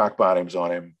 3 rock bottoms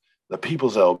on him, the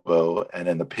people's elbow, and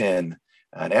then the pin.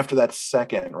 And after that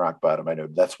second rock bottom, I know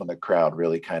that's when the crowd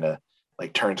really kind of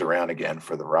like turns around again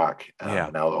for the Rock.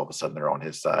 Now all of a sudden they're on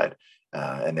his side,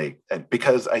 and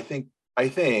because I think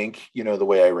the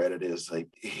way I read it is like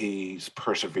he's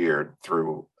persevered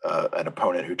through an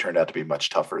opponent who turned out to be much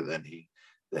tougher than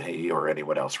he or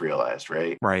anyone else realized,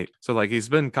 right? Right. So like he's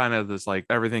been kind of this like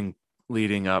everything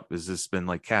leading up has just been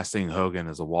like casting Hogan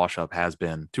as a wash up has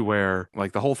been, to where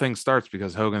like the whole thing starts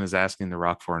because Hogan is asking the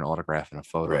Rock for an autograph and a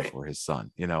photo for his son.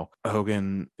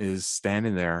 Hogan is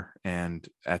standing there and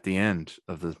at the end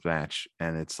of this match,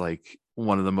 and it's like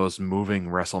one of the most moving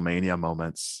WrestleMania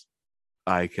moments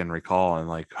I can recall. And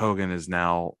like Hogan is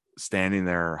now standing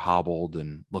there hobbled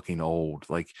and looking old.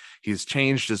 Like he's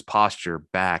changed his posture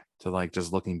back to like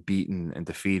just looking beaten and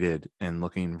defeated and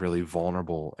looking really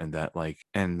vulnerable, and that like,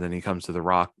 and then he comes to the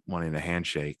Rock wanting a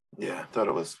handshake. Yeah, I thought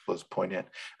it was poignant.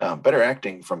 Better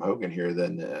acting from Hogan here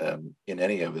than in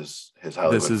any of his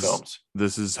Hollywood films.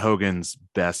 This is Hogan's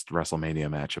best WrestleMania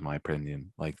match in my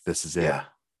opinion. Like this is it. Yeah,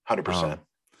 100%.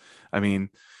 I mean,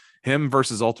 him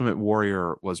versus Ultimate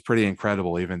Warrior was pretty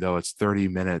incredible, even though it's 30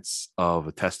 minutes of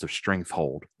a test of strength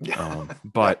hold.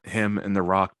 But him and The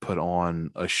Rock put on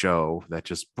a show that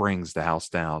just brings the house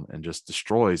down and just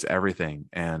destroys everything.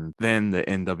 And then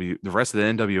the rest of the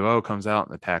NWO comes out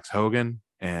and attacks Hogan,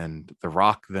 and The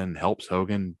Rock then helps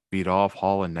Hogan beat off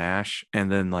Hall and Nash.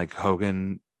 And then like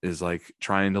Hogan is like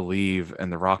trying to leave,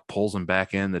 and The Rock pulls him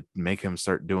back in to make him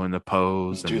start doing the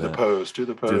pose. Do the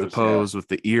pose with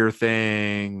the ear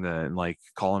thing, and like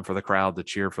calling for the crowd to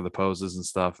cheer for the poses and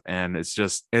stuff. And it's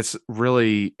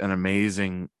really an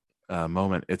amazing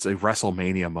moment. It's a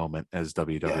WrestleMania moment, as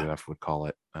WWF would call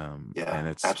it. And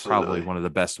it's absolutely. probably one of the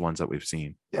best ones that we've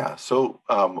seen. Yeah. So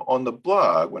on the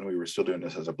blog, when we were still doing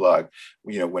this as a blog,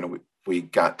 when we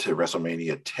got to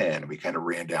WrestleMania 10, we kind of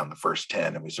ran down the first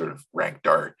 10 and we sort of ranked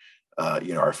our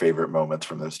our favorite moments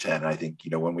from those 10. And I think,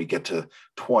 when we get to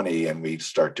 20 and we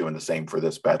start doing the same for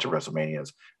this batch of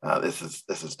WrestleManias,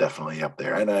 this is definitely up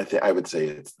there. And I would say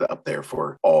it's up there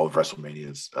for all of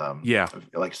WrestleManias.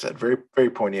 Like I said, very, very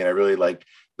poignant. I really like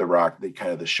The Rock,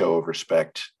 the show of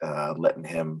respect, letting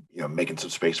him, making some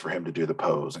space for him to do the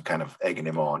pose and kind of egging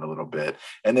him on a little bit.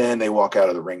 And then they walk out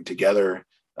of the ring together.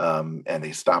 And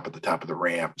they stop at the top of the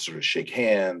ramp, sort of shake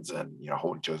hands and,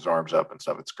 hold each other's arms up and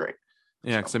stuff. It's great.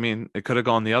 Yeah, because it could have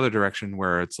gone the other direction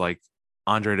where it's like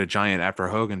Andre the Giant after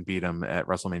Hogan beat him at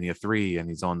WrestleMania 3, and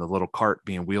he's on the little cart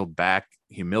being wheeled back,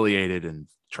 humiliated, and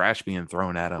trash being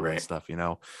thrown at him and stuff,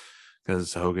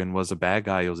 because Hogan was a bad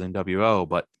guy. He was NWO,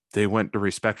 but they went the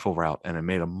respectful route, and it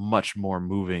made a much more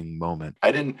moving moment.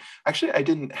 I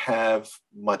didn't have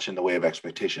much in the way of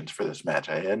expectations for this match.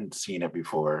 I hadn't seen it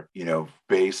before,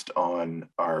 based on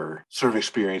our sort of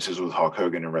experiences with Hulk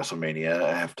Hogan and WrestleMania.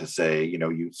 I have to say,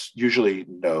 you usually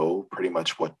know pretty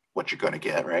much what you're going to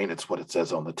get, right? It's what it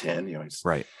says on the tin. He's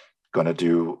going to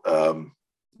do,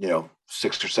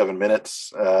 6 or 7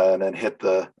 minutes and then hit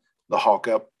the Hulk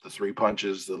up, the 3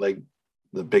 punches, the leg,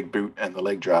 the big boot and the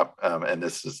leg drop. And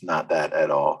this is not that at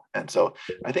all. And so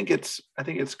I think it's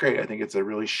great. I think it's a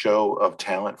really show of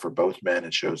talent for both men.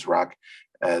 It shows Rock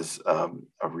as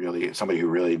somebody who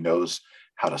really knows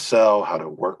how to sell, how to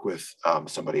work with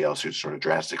somebody else who's sort of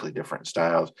drastically different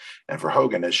styles. And for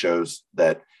Hogan, it shows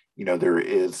that, there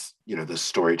is, this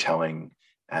storytelling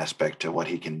aspect to what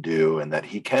he can do and that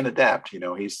he can adapt.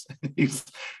 He's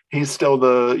still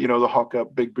the Hulk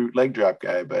up big boot leg drop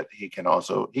guy, but he can do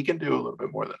a little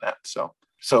bit more than that. So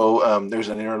there's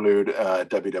an interlude at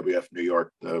WWF New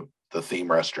York, the theme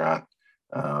restaurant.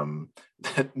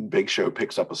 Big Show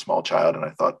picks up a small child, and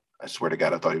I swear to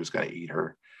God, I thought he was going to eat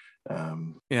her.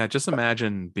 Just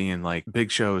imagine being like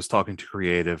Big Show is talking to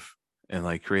creative, and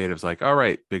like creative's like, all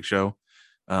right, Big Show,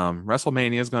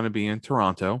 WrestleMania is going to be in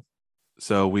Toronto.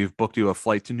 So we've booked you a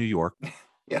flight to New York.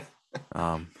 Yeah.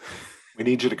 We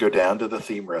need you to go down to the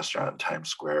theme restaurant in Times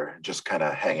Square and just kind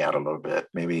of hang out a little bit,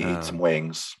 maybe eat some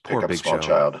wings, pick up a small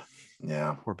child.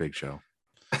 Yeah. Poor Big Show.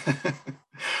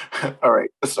 All right.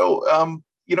 So,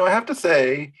 I have to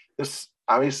say this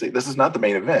is not the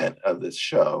main event of this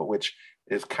show, which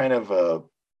is kind of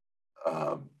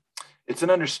it's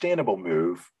an understandable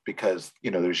move because,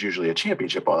 there's usually a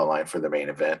championship on the line for the main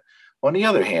event. On the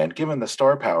other hand, given the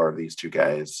star power of these two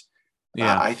guys,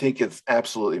 I think it's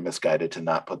absolutely misguided to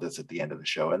not put this at the end of the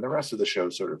show. And the rest of the show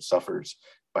sort of suffers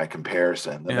by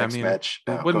comparison. The next match.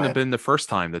 It wouldn't have been the first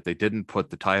time that they didn't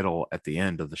put the title at the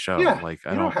end of the show. Yeah, you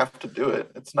don't have to do it.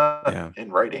 It's not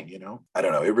in writing, I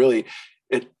don't know.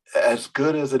 It as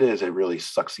good as it is, it really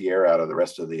sucks the air out of the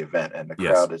rest of the event. And the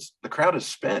crowd is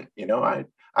spent.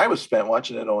 I was spent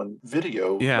watching it on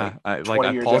video. Yeah, I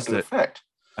paused it.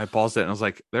 I paused it and I was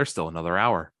like, there's still another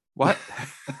hour. What?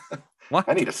 What?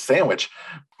 I need a sandwich.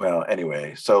 Well,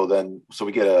 anyway, so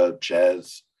we get a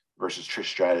Jazz versus Trish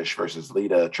Stratus versus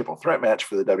Lita triple threat match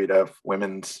for the WWF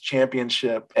Women's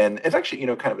Championship. And it's actually,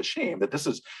 kind of a shame that this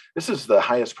is the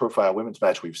highest profile women's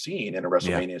match we've seen in a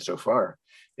WrestleMania so far.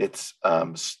 It's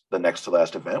the next to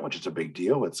last event, which is a big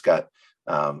deal. It's got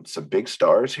some big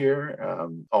stars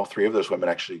here. All 3 of those women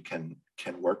actually can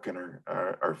work and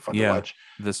are fun to watch.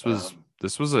 This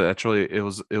was actually it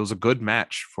was a good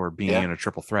match for being in a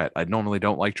triple threat. I normally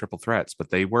don't like triple threats, but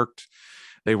they worked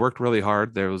really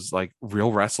hard. There was like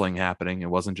real wrestling happening. It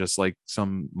wasn't just like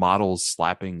some models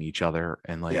slapping each other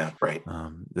and like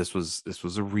this was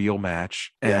a real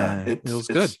match. And it was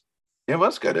good. It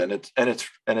was good, and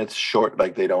it's short.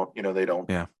 Like they don't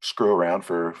screw around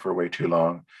for way too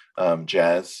long.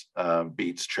 Jazz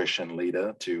beats Trish and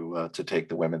Lita to take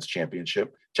the women's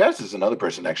championship. Jazz is another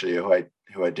person actually who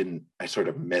I sort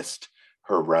of missed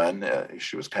her run.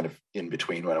 She was kind of in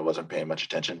between when I wasn't paying much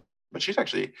attention, but she's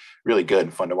actually really good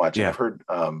and fun to watch. Yeah. And I've heard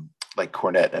like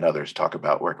Cornette and others talk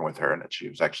about working with her, and that she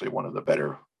was actually one of the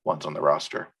better ones on the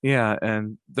roster. Yeah,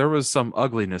 and there was some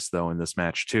ugliness though in this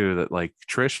match too, that like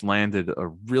Trish landed a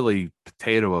really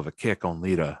potato of a kick on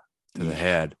Lita to the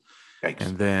head. Yikes.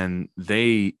 And then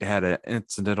they had an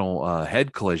incidental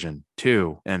head collision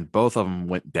too, and both of them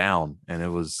went down, and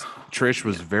Trish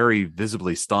was very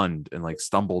visibly stunned and like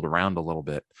stumbled around a little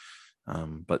bit.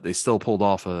 But they still pulled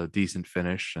off a decent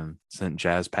finish and sent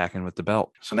Jazz packing with the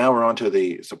belt. So now we're on to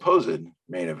the supposed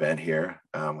main event here,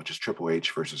 which is Triple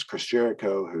H versus Chris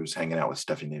Jericho, who's hanging out with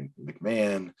Stephanie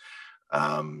McMahon.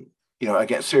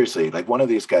 again, seriously, like one of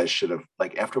these guys should have,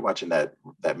 like, after watching that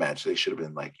match, they should have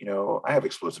been like, I have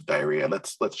explosive diarrhea.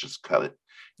 Let's just cut it.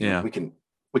 Yeah. We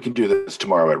can do this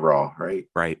tomorrow at Raw, right?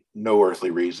 Right. No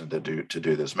earthly reason to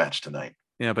do this match tonight.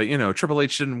 Yeah, but Triple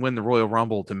H didn't win the Royal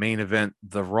Rumble to main event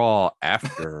the Raw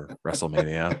after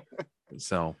WrestleMania.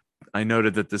 So I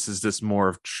noted that this is just more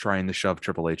of trying to shove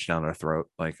Triple H down our throat.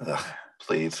 Like, ugh,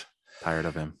 please. Tired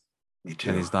of him. Me too.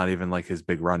 And he's not even like his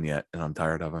big run yet, and I'm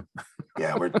tired of him.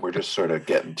 Yeah, we're just sort of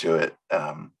getting to it.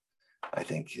 I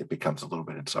think it becomes a little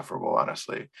bit insufferable,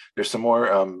 honestly. There's some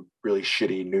more really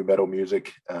shitty new metal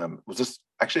music. Was this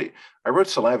actually? I wrote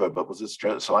Saliva, but was this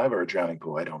Saliva or Drowning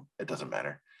Pool? It doesn't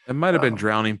matter. It might have been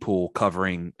Drowning Pool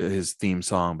covering his theme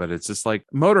song, but it's just like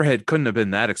Motorhead couldn't have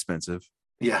been that expensive.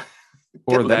 Yeah.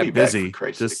 Or that busy.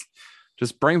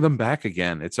 Just bring them back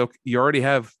again. It's okay. You already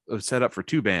have a setup for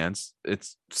 2 bands.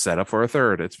 It's set up for a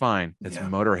 3rd. It's fine. It's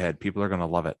Motorhead. People are going to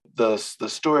love it. The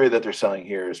story that they're selling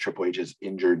here is Triple H's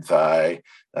injured thigh.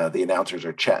 The announcers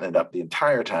are chatting it up the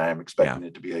entire time, expecting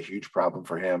it to be a huge problem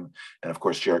for him. And of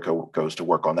course, Jericho goes to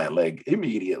work on that leg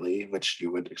immediately, which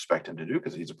you would expect him to do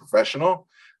because he's a professional.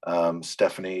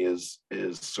 Stephanie is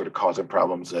sort of causing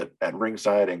problems at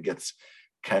ringside and gets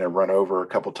kind of run over a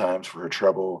couple times for her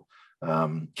trouble.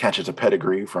 Catches a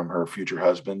pedigree from her future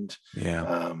husband.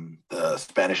 The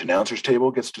Spanish announcers table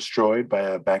gets destroyed by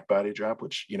a back body drop,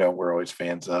 which we're always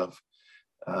fans of.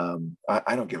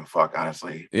 I don't give a fuck,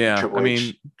 honestly.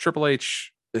 Triple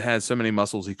H has so many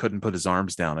muscles he couldn't put his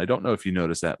arms down. I don't know if you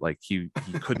noticed that. Like he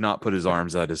could not put his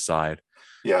arms at his side.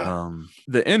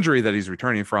 The injury that he's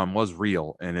returning from was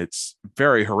real, and it's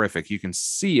very horrific. You can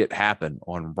see it happen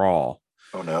on Raw.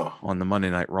 Oh no. On the Monday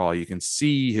Night Raw, you can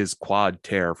see his quad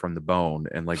tear from the bone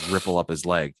and like ripple up his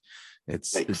leg.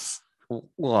 It's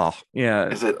well, yeah.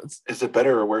 Is it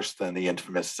better or worse than the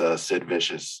infamous Sid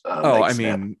Vicious?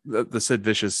 The Sid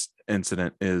Vicious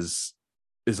incident is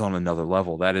on another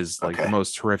level. That is like the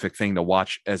most horrific thing to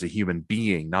watch as a human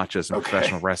being, not just in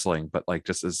professional wrestling, but like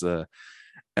just as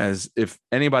if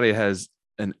anybody has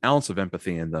an ounce of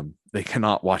empathy in them, they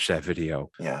cannot watch that video.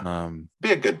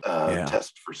 Be a good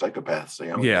test for psychopaths.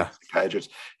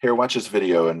 Psychiatrists. Here, watch this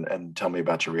video and tell me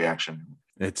about your reaction.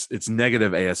 It's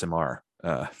negative ASMR.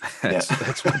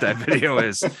 That's what that video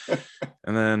is.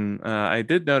 And then I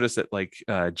did notice that like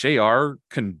JR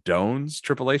condones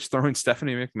Triple H throwing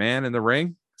Stephanie McMahon in the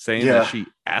ring, saying that she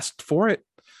asked for it.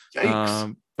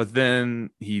 But then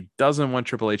he doesn't want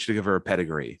Triple H to give her a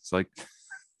pedigree. It's like,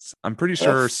 I'm pretty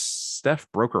sure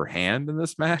Steph broke her hand in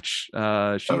this match.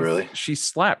 She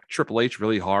slapped Triple H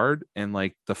really hard, and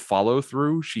like the follow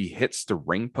through, she hits the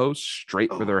ring post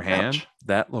straight with her hand. Ouch.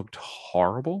 That looked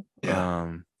horrible.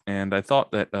 And I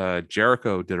thought that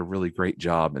Jericho did a really great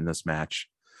job in this match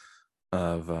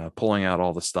of pulling out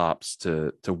all the stops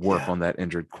to work on that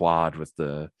injured quad with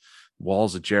the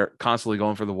walls of Jericho, constantly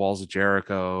going for the walls of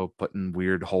Jericho, putting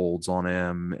weird holds on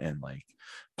him and like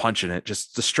punching it,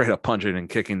 just straight up punching and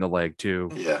kicking the leg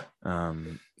too.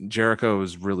 Jericho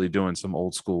is really doing some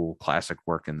old school classic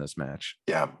work in this match.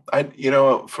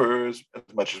 For as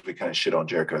much as we kind of shit on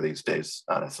Jericho these days,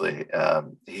 honestly,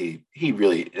 he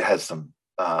really has some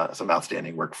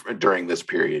outstanding work during this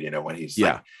period, when he's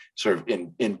like sort of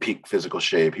in peak physical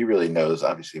shape. He really knows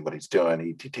obviously what he's doing.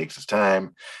 He takes his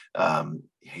time.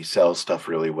 He sells stuff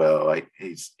really well.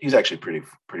 He's actually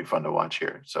pretty fun to watch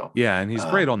here. So and he's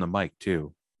great on the mic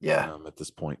too. At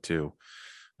this point too.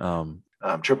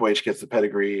 Triple H gets the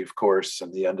pedigree, of course,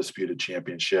 and the undisputed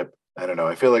championship. I don't know.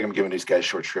 I feel like I'm giving these guys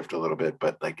short shrift a little bit,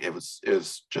 but like it was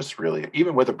just really,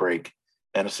 even with a break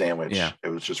and a sandwich, it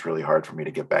was just really hard for me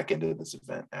to get back into this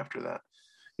event after that.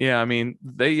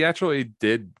 They actually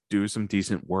did do some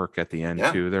decent work at the end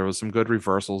too. There was some good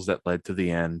reversals that led to the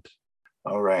end.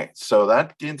 All right. So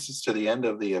that gets us to the end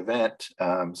of the event.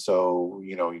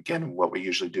 Again, what we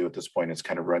usually do at this point is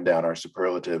kind of run down our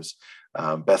superlatives.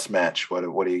 Best match. What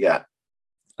do you got?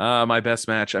 My best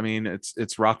match.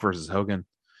 It's Rock versus Hogan.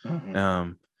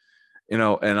 And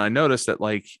I noticed that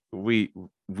like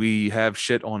we have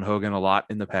shit on Hogan a lot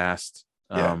in the past.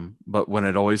 But when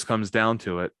it always comes down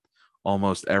to it,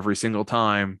 almost every single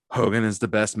time, Hogan is the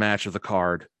best match of the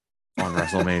card on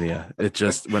WrestleMania. It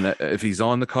just, if he's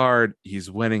on the card, he's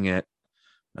winning it.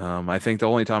 I think the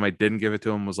only time I didn't give it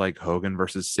to him was like Hogan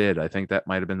versus Sid. I think that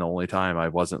might have been the only time I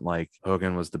wasn't like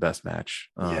Hogan was the best match.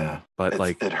 But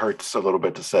like it hurts a little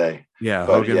bit to say.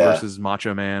 Hogan versus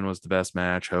Macho Man was the best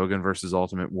match. Hogan versus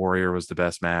Ultimate Warrior was the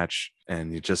best match,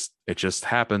 and it just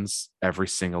happens every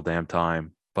single damn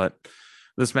time. But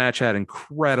this match had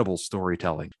incredible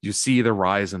storytelling. You see the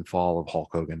rise and fall of Hulk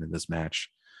Hogan in this match.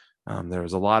 There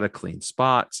was a lot of clean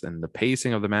spots, and the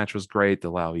pacing of the match was great to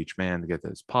allow each man to get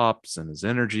his pops and his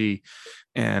energy,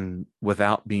 and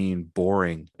without being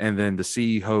boring. And then to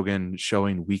see Hogan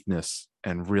showing weakness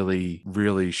and really,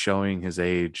 really showing his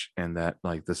age, and that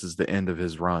like this is the end of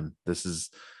his run.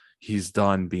 He's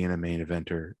done being a main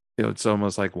eventer. It's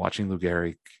almost like watching Lou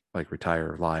Gehrig like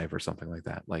retire live or something like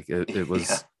that. Like it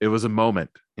was it was a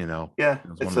moment, Yeah, It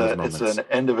was one of those moments. it's an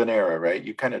end of an era, right?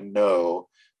 You kind of know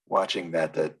watching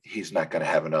that he's not going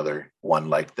to have another one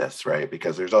like this, right?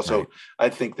 Because there's also, Right. I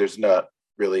think there's not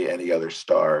really any other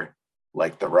star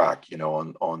like The Rock,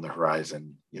 on the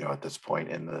horizon, at this point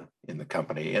in the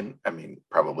company, and I mean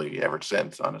probably ever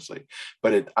since, honestly.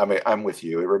 But I'm with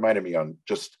you. It reminded me on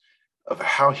just of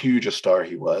how huge a star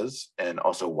he was, and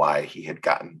also why he had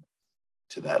gotten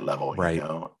to that level. Right.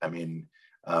 I mean,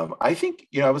 I think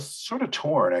I was sort of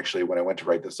torn actually when I went to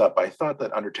write this up. I thought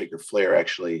that Undertaker Flair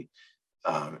actually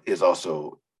is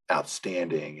also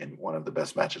outstanding and one of the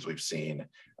best matches we've seen.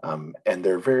 And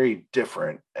they're very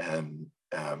different and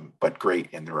but great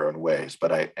in their own ways.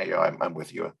 But I'm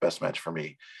with you. Best match for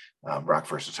me, Rock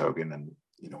versus Hogan, and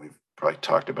we've probably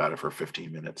talked about it for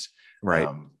 15 minutes Right.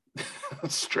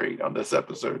 straight on this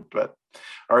episode. But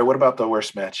all right, what about the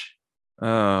worst match?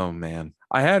 Oh man.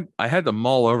 I had to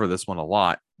mull over this one a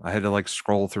lot. I had to like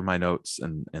scroll through my notes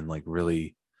and like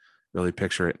really, really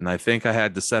picture it. And I think I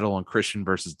had to settle on Christian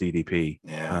versus DDP.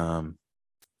 Yeah.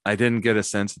 I didn't get a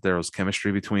sense that there was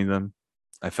chemistry between them.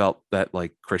 I felt that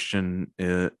like Christian,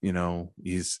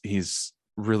 he's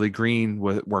really green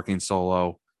with working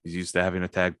solo. He's used to having a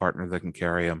tag partner that can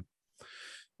carry him.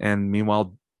 And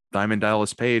meanwhile, Diamond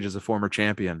Dallas Page is a former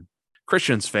champion.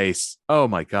 Christian's face. Oh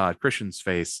my God, Christian's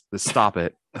face. Stop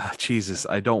it. Jesus,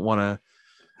 I don't want to.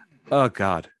 Oh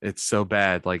God, it's so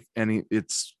bad. Like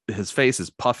it's his face is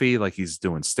puffy, like he's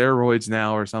doing steroids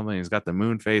now or something. He's got the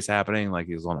moon face happening, like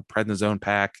he's on a prednisone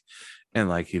pack, and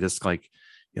like he just like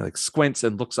he like squints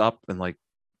and looks up and like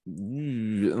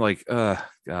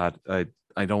God,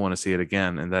 I don't want to see it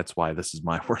again, and that's why this is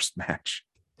my worst match.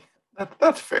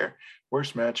 That's fair.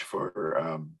 Worst match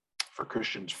for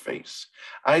Christian's face.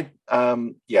 I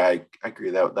agree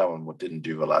that one didn't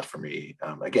do a lot for me.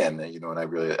 Again, and I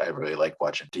really like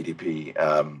watching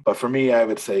DDP. But for me, I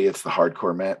would say it's the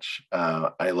hardcore match.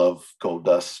 I love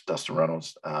Dustin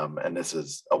Runnels, and this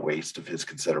is a waste of his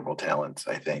considerable talents,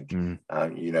 I think. Mm.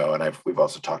 And we've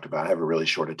also talked about I have a really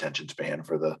short attention span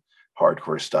for the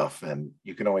hardcore stuff, and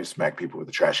you can always smack people with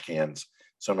the trash cans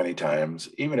so many times,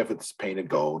 even if it's painted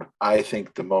gold. I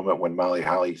think the moment when Molly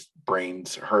Holly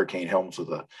brains Hurricane Helms with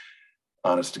a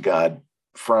honest to God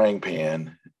frying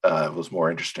pan was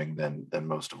more interesting than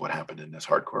most of what happened in this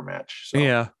hardcore match. So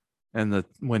Yeah, and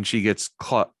when she gets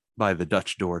caught by the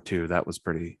Dutch door too, that was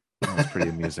pretty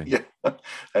amusing. yeah, I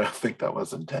don't think that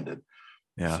was intended.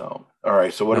 Yeah. So all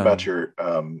right. So what about your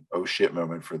oh shit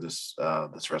moment for this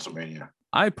WrestleMania?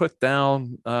 I put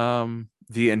down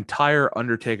the entire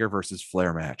Undertaker versus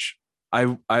Flair match.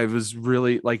 I was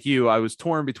really like you. I was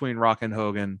torn between Rock and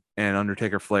Hogan and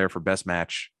Undertaker Flair for best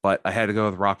match, but I had to go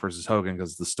with Rock versus Hogan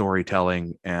because the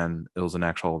storytelling and it was an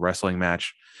actual wrestling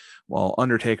match. While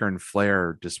Undertaker and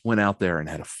Flair just went out there and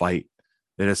had a fight.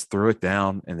 They just threw it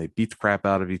down and they beat the crap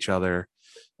out of each other.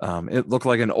 It looked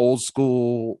like an old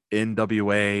school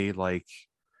NWA like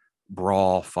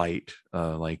brawl fight,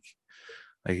 like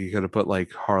you could have put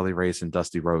like Harley Race and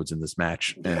Dusty Rhodes in this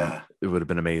match, and it would have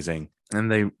been amazing.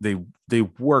 And they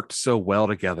worked so well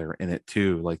together in it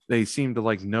too. Like they seemed to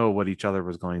like know what each other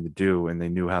was going to do, and they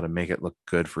knew how to make it look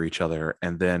good for each other.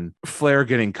 And then Flair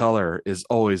getting color is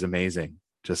always amazing.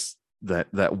 Just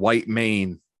that white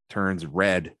mane turns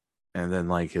red, and then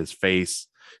like his face,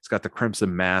 he's got the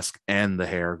crimson mask and the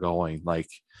hair going. Like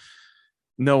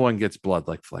no one gets blood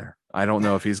like Flair. I don't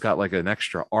know if he's got like an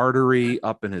extra artery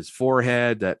up in his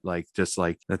forehead that like just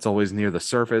like that's always near the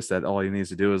surface that all he needs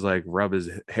to do is like rub his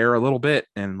hair a little bit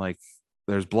and like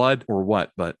there's blood or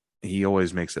what, but he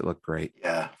always makes it look great.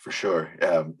 Yeah, for sure.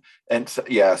 And so,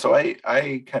 so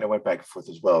I kind of went back and forth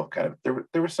as well. Kind of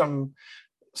there were some.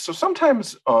 So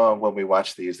sometimes when we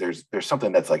watch these, there's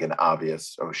something that's like an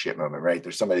obvious oh shit moment, right?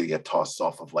 There's somebody that get tossed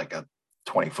off of like a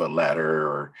 20-foot ladder,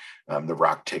 or The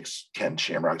Rock takes Ken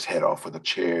Shamrock's head off with a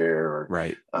chair, or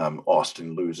Right.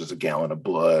 Austin loses a gallon of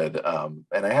blood.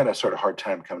 And I had a sort of hard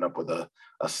time coming up with a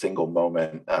single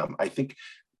moment. I think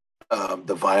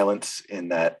the violence in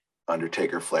that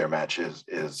Undertaker Flair match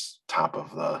is top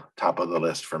of the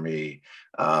list for me.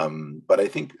 But I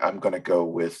think I'm going to go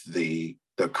with the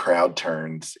crowd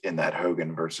turns in that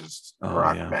Hogan versus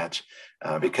Rock match,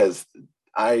 because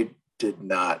I did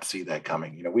not see that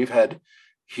coming. We've had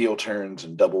heel turns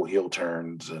and double heel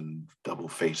turns and double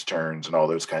face turns and all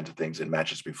those kinds of things in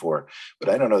matches before. But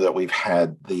I don't know that we've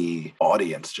had the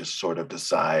audience just sort of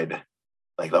decide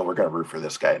like, oh, we're going to root for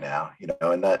this guy now,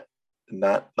 and that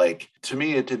not like, to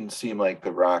me, it didn't seem like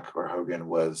The Rock or Hogan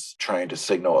was trying to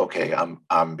signal, okay,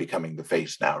 I'm becoming the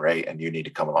face now, right? And you need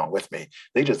to come along with me.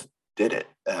 They just did it.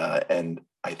 And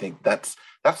I think that's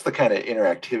the kind of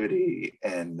interactivity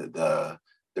and the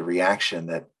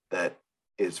reaction that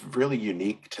is really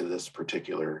unique to this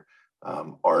particular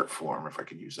art form, if I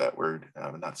could use that word,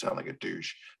 and not sound like a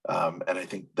douche. And I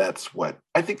think that's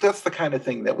the kind of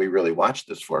thing that we really watch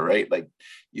this for, right? Like,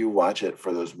 you watch it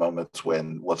for those moments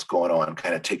when what's going on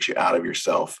kind of takes you out of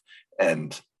yourself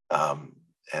and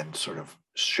sort of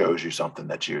shows you something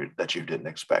that you didn't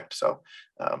expect. So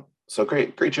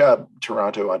great job,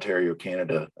 Toronto, Ontario,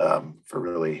 Canada, for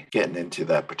really getting into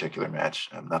that particular match.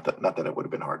 Not that it would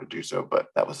have been hard to do so, but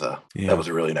that was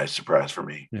a really nice surprise for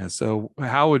me. Yeah. So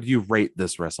how would you rate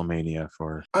this WrestleMania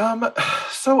for?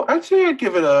 So I'd say I'd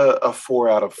give it a 4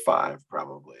 out of 5,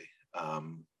 probably.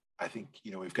 I think,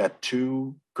 we've got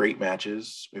 2 great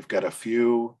matches. We've got a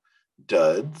few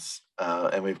duds,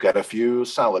 and we've got a few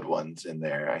solid ones in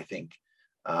there. I think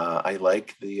I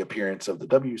like the appearance of the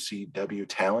WCW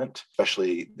talent,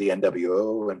 especially the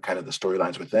NWO and kind of the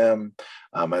storylines with them.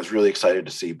 I was really excited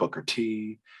to see Booker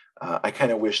T. I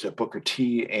kind of wish that Booker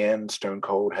T and Stone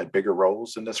Cold had bigger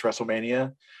roles in this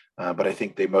WrestleMania, but I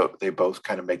think they both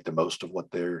kind of make the most of what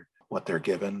they're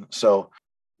given. So,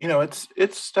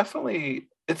 it's definitely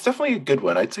a good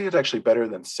one. I'd say it's actually better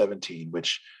than 17,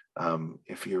 which,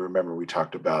 if you remember, we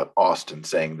talked about Austin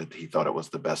saying that he thought it was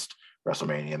the best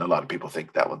WrestleMania, and a lot of people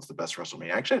think that one's the best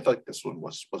WrestleMania. Actually, I feel like this one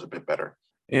was a bit better.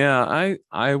 Yeah,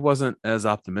 I wasn't as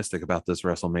optimistic about this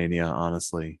WrestleMania,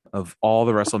 honestly. Of all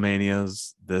the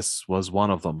WrestleManias, this was one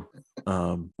of them.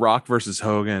 Rock versus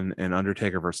Hogan and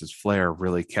Undertaker versus Flair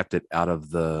really kept it out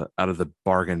of the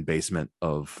bargain basement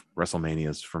of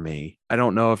WrestleManias for me. I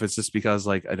don't know if it's just because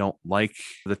like I don't like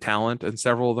the talent in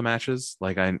several of the matches.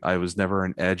 Like I was never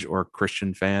an Edge or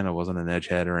Christian fan. I wasn't an Edge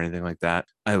head or anything like that.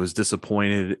 I was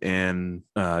disappointed in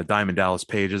Diamond Dallas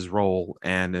Page's role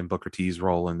and in Booker T's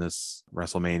role in this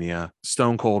WrestleMania.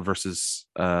 Stone Cold versus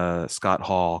Scott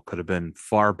Hall could have been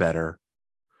far better.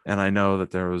 And I know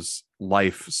that there was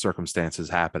life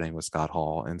circumstances happening with Scott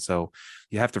Hall. And so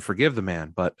you have to forgive the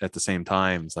man. But at the same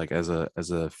time, it's like as a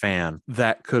fan,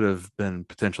 that could have been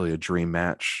potentially a dream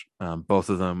match. Both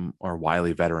of them are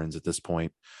wily veterans at this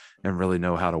point and really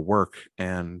know how to work.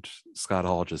 And Scott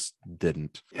Hall just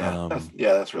didn't.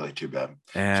 That's really too bad.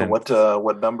 And so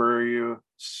what number are you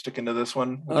sticking to this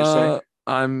one, would you say?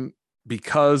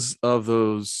 Because of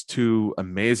those 2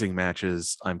 amazing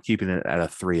matches, I'm keeping it at a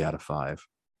 3 out of 5.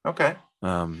 Okay.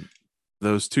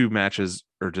 Those 2 matches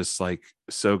are just like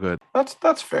so good.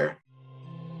 That's fair.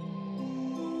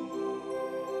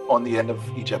 On the end of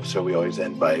each episode, we always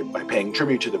end by paying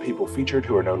tribute to the people featured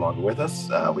who are no longer with us.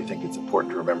 We think it's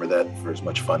important to remember that for as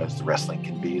much fun as the wrestling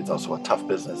can be, it's also a tough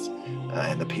business,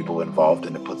 and the people involved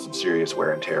in it put some serious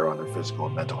wear and tear on their physical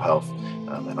and mental health,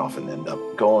 and often end up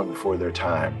going before their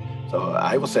time. So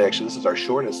I will say, actually, this is our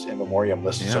shortest in memoriam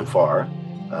list so far.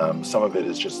 Some of it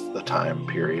is just the time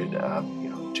period.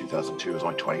 2002 is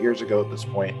only 20 years ago at this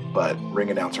point. But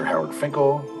ring announcer Howard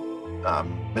Finkel,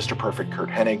 Mr. Perfect Kurt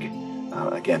Hennig,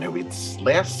 again, who we'd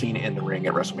last seen in the ring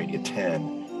at WrestleMania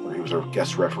 10, where he was a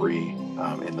guest referee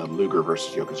in the Luger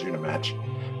versus Yokozuna match.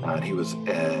 And he was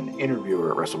an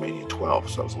interviewer at WrestleMania 12,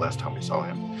 so it was the last time we saw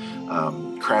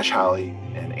him. Crash Holly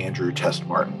and Andrew Test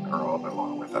Martin are all no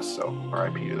longer with us, so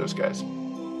RIP to those guys.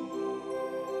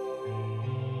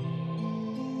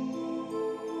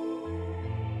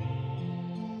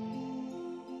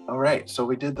 All right, so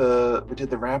we did the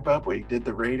wrap up, we did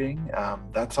the rating.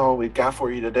 That's all we've got for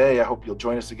you today. I hope you'll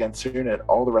join us again soon at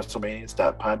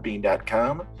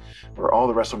allthewrestlemanias.podbean.com or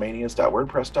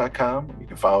allthewrestlemanias.wordpress.com. You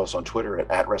can follow us on Twitter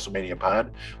at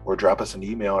WrestleManiaPod or drop us an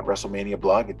email at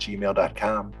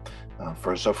WrestleManiablog@gmail.com.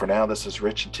 For now, this is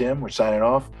Rich and Tim. We're signing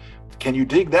off. Can you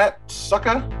dig that,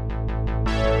 sucker?